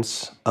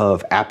patterns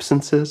of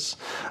absences,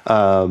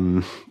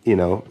 beat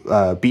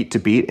to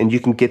beat. And you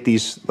can get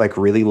these like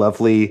really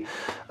lovely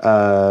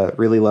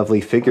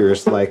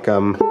figures, like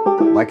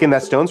in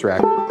that Stones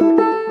rack.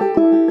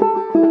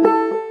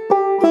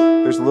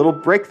 There's a little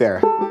break there.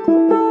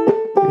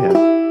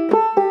 Yeah.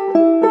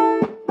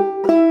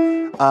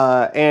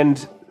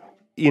 And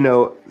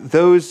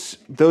those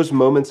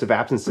moments of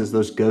absences,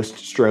 those ghost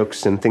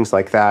strokes and things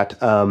like that,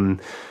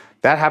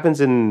 that happens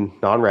in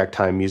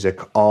non-ragtime music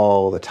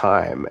all the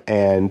time.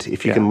 And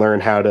if you can learn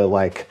how to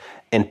like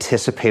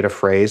anticipate a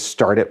phrase,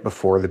 start it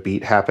before the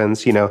beat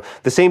happens, the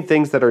same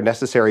things that are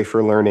necessary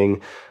for learning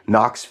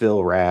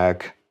Knoxville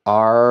rag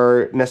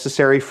are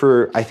necessary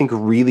for, I think,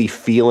 really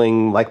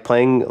feeling like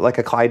playing like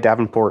a Clyde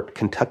Davenport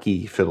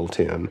Kentucky fiddle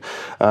tune,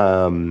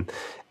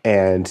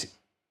 and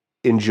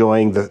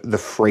enjoying the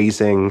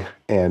phrasing,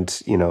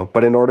 and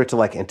but in order to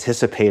like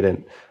anticipate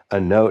a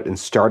note and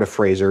start a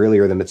phrase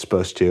earlier than it's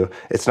supposed to,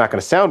 it's not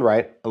going to sound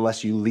right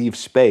unless you leave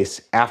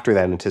space after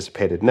that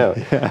anticipated note.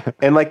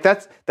 And like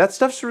that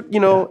stuff's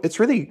it's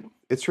really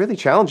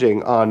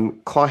challenging on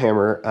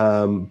clawhammer,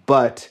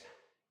 but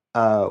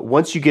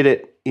once you get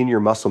it in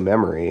your muscle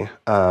memory,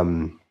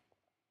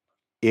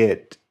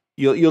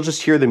 you'll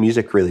just hear the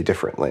music really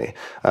differently,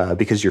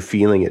 because you're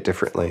feeling it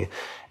differently.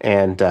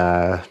 And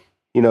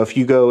if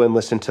you go and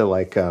listen to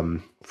like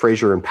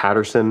Fraser and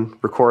Patterson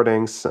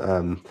recordings,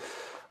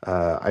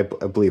 I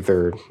believe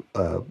they're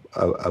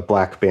a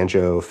black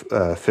banjo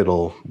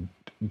fiddle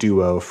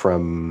duo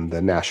from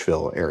the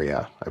Nashville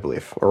area, I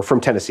believe, or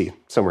from Tennessee,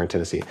 somewhere in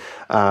Tennessee.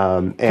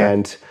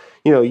 And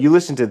you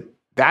listen to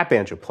that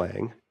banjo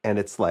playing, and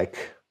it's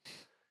like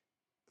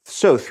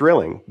so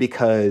thrilling,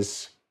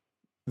 because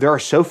there are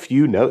so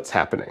few notes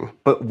happening,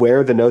 but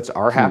where the notes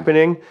are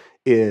happening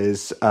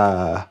is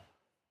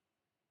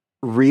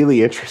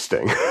really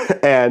interesting.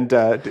 And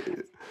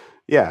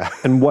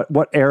And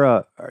what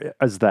era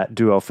is that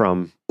duo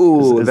from?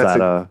 Ooh,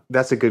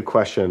 that's a good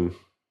question.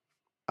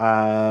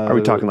 Are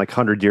we talking like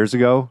 100 years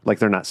ago? Like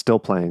they're not still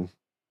playing?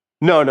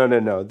 No.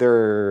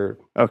 They're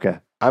okay.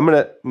 I'm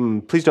gonna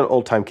please don't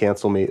old time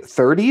cancel me.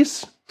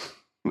 30s.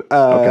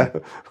 Okay.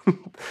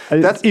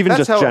 That's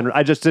just general.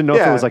 I just didn't know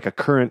if it was like a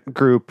current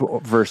group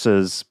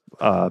versus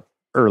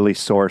early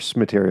source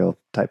material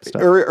type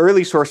stuff.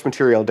 Early source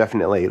material,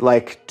 definitely.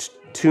 Like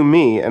to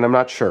me, and I'm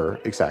not sure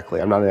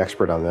exactly. I'm not an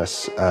expert on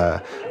this,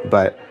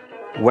 but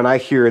when I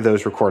hear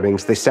those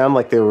recordings, they sound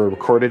like they were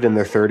recorded in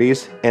their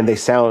 30s, and they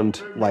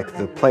sound like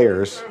the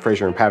players,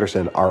 Fraser and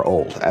Patterson, are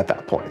old at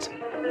that point.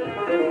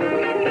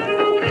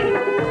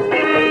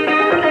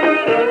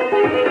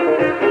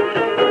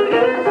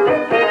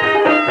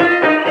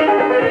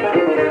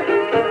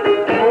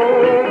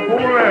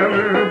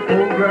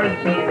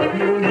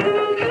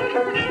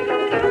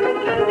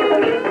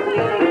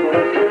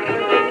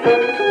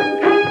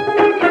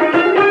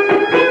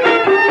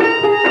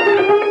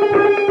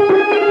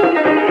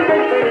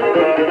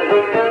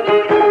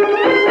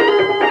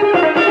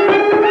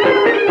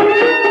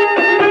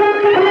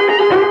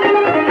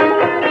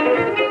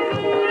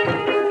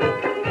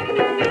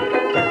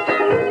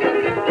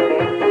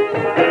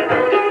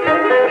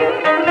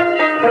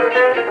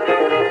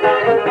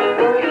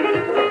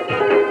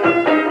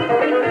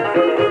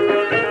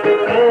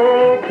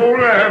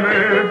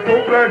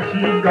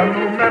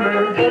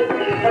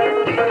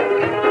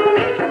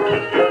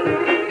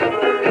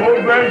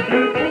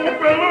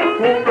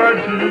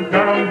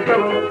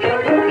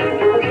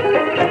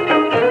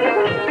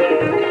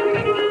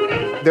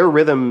 Their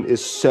rhythm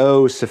is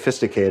so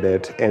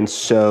sophisticated and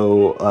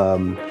so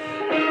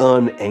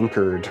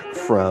unanchored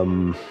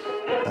from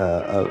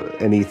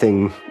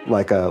anything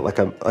like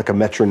a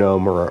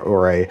metronome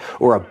or a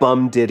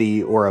bum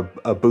ditty or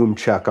a boom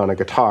chuck on a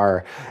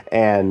guitar,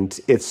 and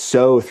it's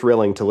so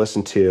thrilling to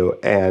listen to,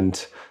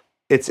 and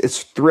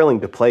it's thrilling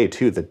to play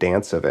too. The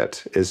dance of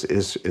it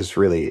is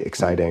really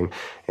exciting,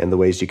 and the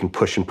ways you can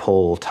push and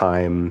pull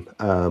time.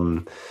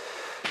 So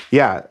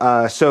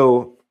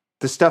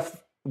the stuff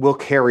will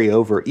carry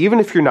over, even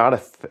if you're not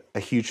a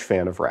huge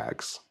fan of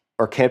rags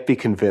or can't be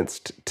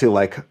convinced to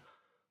like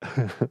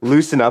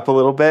loosen up a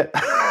little bit.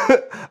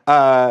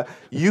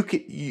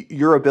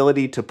 Your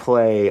ability to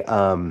play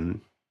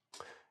and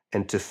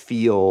to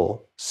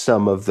feel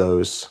some of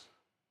those,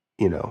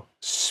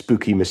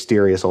 spooky,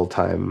 mysterious old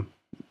time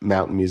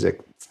mountain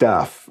music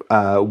stuff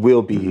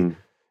will be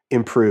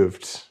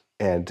improved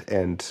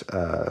and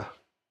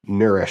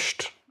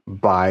nourished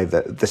by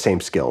the same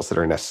skills that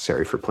are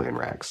necessary for playing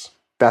rags.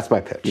 That's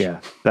my pitch.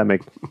 Yeah, that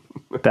makes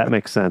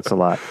sense a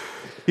lot.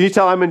 Can you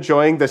tell I'm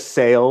enjoying the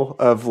sale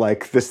of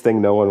like this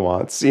thing no one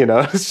wants?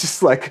 It's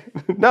just like,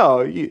 no,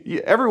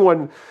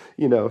 everyone,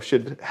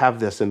 should have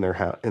this in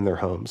their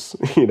homes.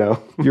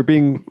 You're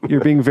being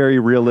very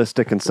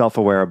realistic and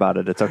self-aware about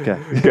it. It's okay.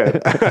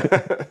 Good.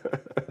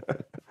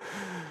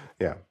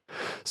 Yeah.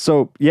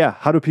 So yeah,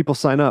 how do people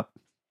sign up?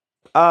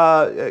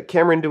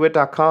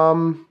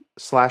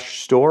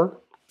 CameronDeWhitt.com/store.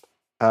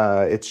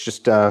 It's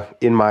just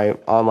in my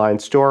online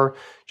store.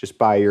 Just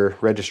buy your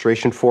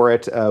registration for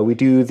it. We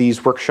do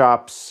these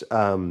workshops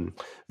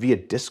via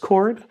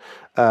Discord,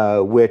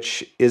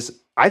 which is,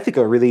 I think,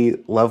 a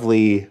really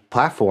lovely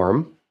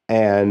platform.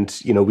 And,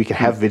 we can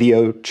have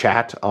video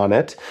chat on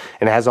it.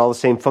 And it has all the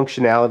same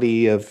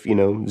functionality of,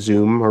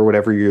 Zoom or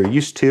whatever you're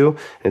used to.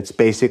 And it's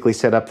basically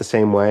set up the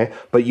same way.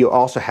 But you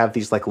also have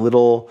these like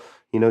little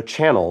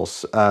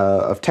channels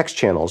of text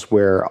channels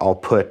where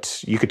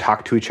you could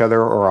talk to each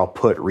other, or I'll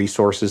put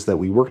resources that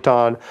we worked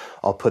on.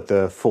 I'll put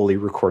the fully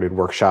recorded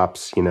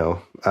workshops,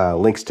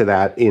 links to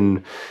that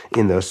in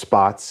those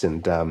spots.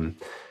 And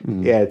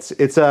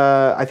it's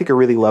I think a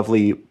really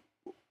lovely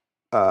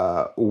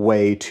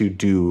way to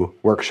do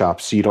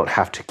workshops, so you don't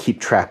have to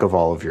keep track of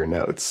all of your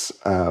notes,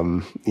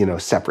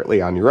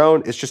 separately on your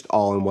own. It's just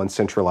all in one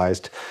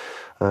centralized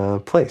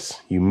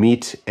place. You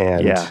meet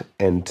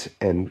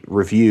and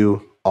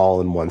review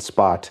all in one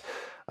spot,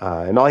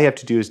 and all you have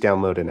to do is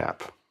download an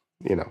app.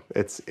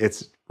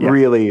 It's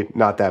really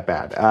not that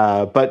bad.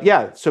 But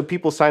yeah, so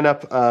people sign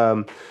up,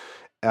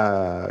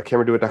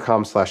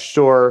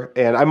 CameronDeWhitt.com/store,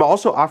 and I'm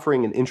also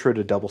offering an intro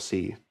to Double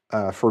C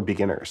for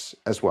beginners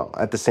as well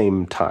at the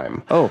same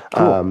time. Oh,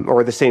 cool.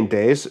 Or the same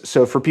days.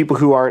 So for people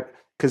who aren't,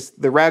 because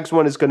the rags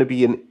one is going to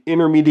be an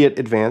intermediate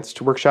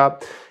advanced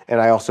workshop, and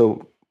I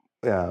also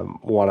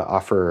want to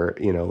offer,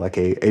 like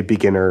a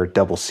beginner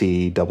Double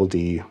C, Double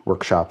D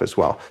workshop as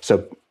well.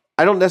 So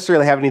I don't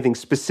necessarily have anything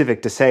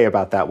specific to say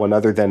about that one,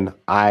 other than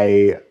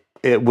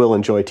it will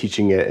enjoy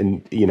teaching it.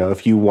 And,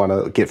 if you want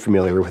to get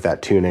familiar with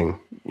that tuning,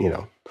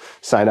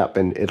 sign up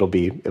and it'll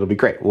be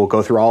great. We'll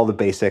go through all the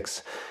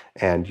basics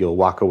and you'll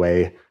walk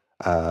away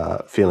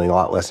feeling a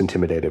lot less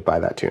intimidated by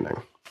that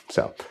tuning.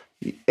 So,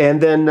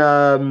 and then,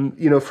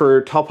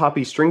 for Tall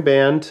Poppy String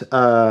Band,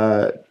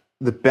 the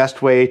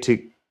best way to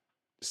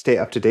stay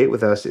up to date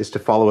with us is to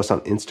follow us on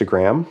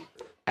Instagram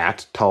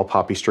at Tall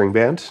Poppy String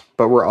Band,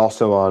 but we're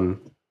also on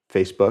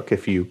Facebook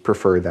if you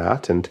prefer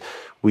that. And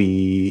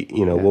we,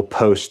 we'll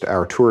post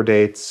our tour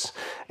dates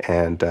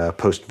and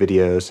post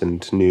videos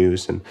and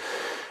news and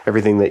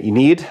everything that you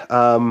need.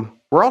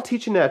 We're all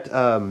teaching at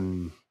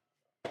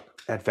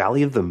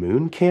Valley of the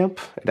Moon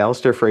camp, at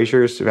Alistair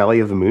Fraser's Valley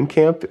of the Moon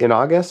camp in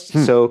August.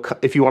 So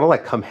if you want to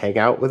come hang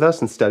out with us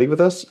and study with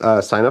us,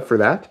 sign up for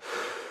that.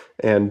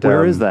 And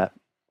where is that?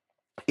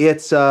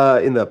 It's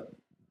in the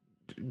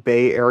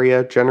Bay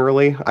Area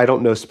generally. I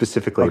don't know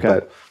specifically,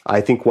 but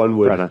I think one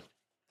would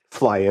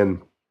fly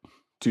in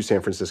to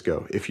San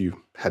Francisco if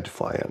you had to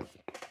fly in.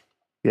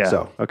 Yeah.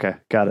 So, okay.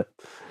 Got it.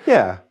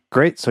 yeah.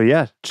 Great. So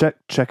yeah,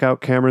 check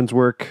out Cameron's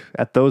work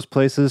at those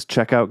places.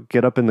 Check out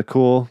Get Up in the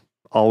Cool.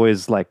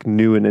 Always like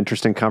new and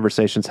interesting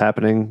conversations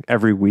happening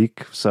every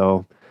week.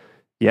 So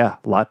yeah,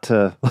 lot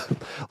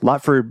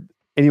for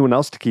anyone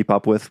else to keep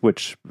up with,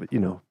 which,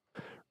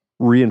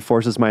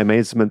 reinforces my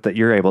amazement that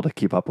you're able to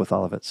keep up with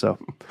all of it. So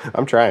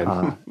I'm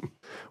trying.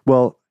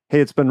 Well,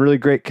 hey, it's been really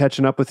great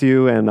catching up with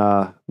you, and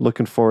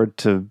looking forward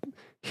to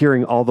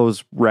hearing all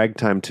those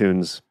ragtime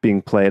tunes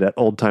being played at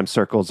old time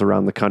circles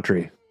around the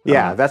country.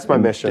 Yeah, that's my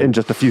mission. In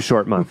just a few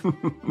short months.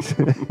 It's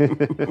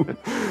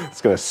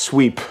going to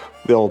sweep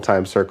the old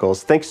time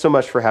circles. Thanks so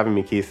much for having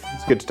me, Keith.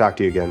 It's good to talk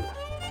to you again.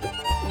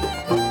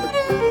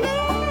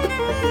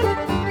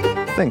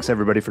 Thanks,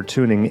 everybody, for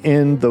tuning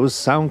in. Those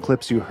sound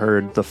clips you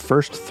heard, the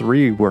first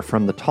 3 were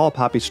from the Tall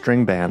Poppy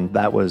String Band.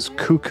 That was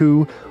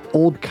Cuckoo,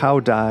 Old Cow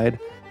Died,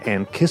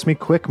 and Kiss Me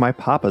Quick, My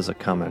Papa's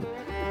A-Comin'.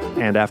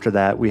 And after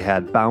that, we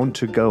had Bound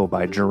to Go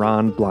by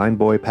Jerron Blind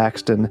Boy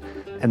Paxton,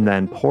 and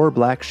then Poor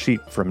Black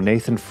Sheep from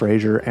Nathan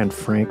Frazier and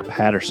Frank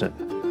Patterson.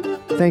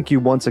 Thank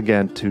you once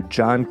again to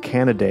John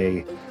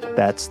Canaday.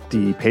 That's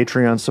the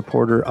Patreon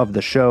supporter of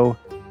the show.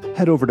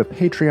 Head over to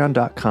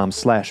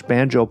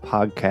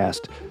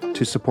patreon.com/banjopodcast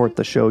to support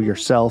the show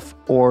yourself,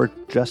 or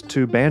just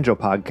to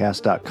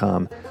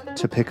banjopodcast.com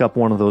to pick up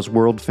one of those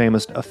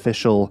world-famous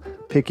official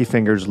Picky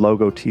Fingers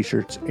logo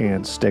t-shirts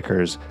and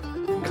stickers.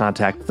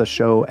 Contact the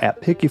show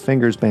at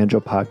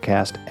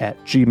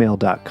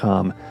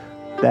pickyfingersbanjopodcast@gmail.com.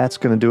 That's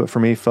going to do it for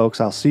me, folks.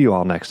 I'll see you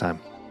all next time.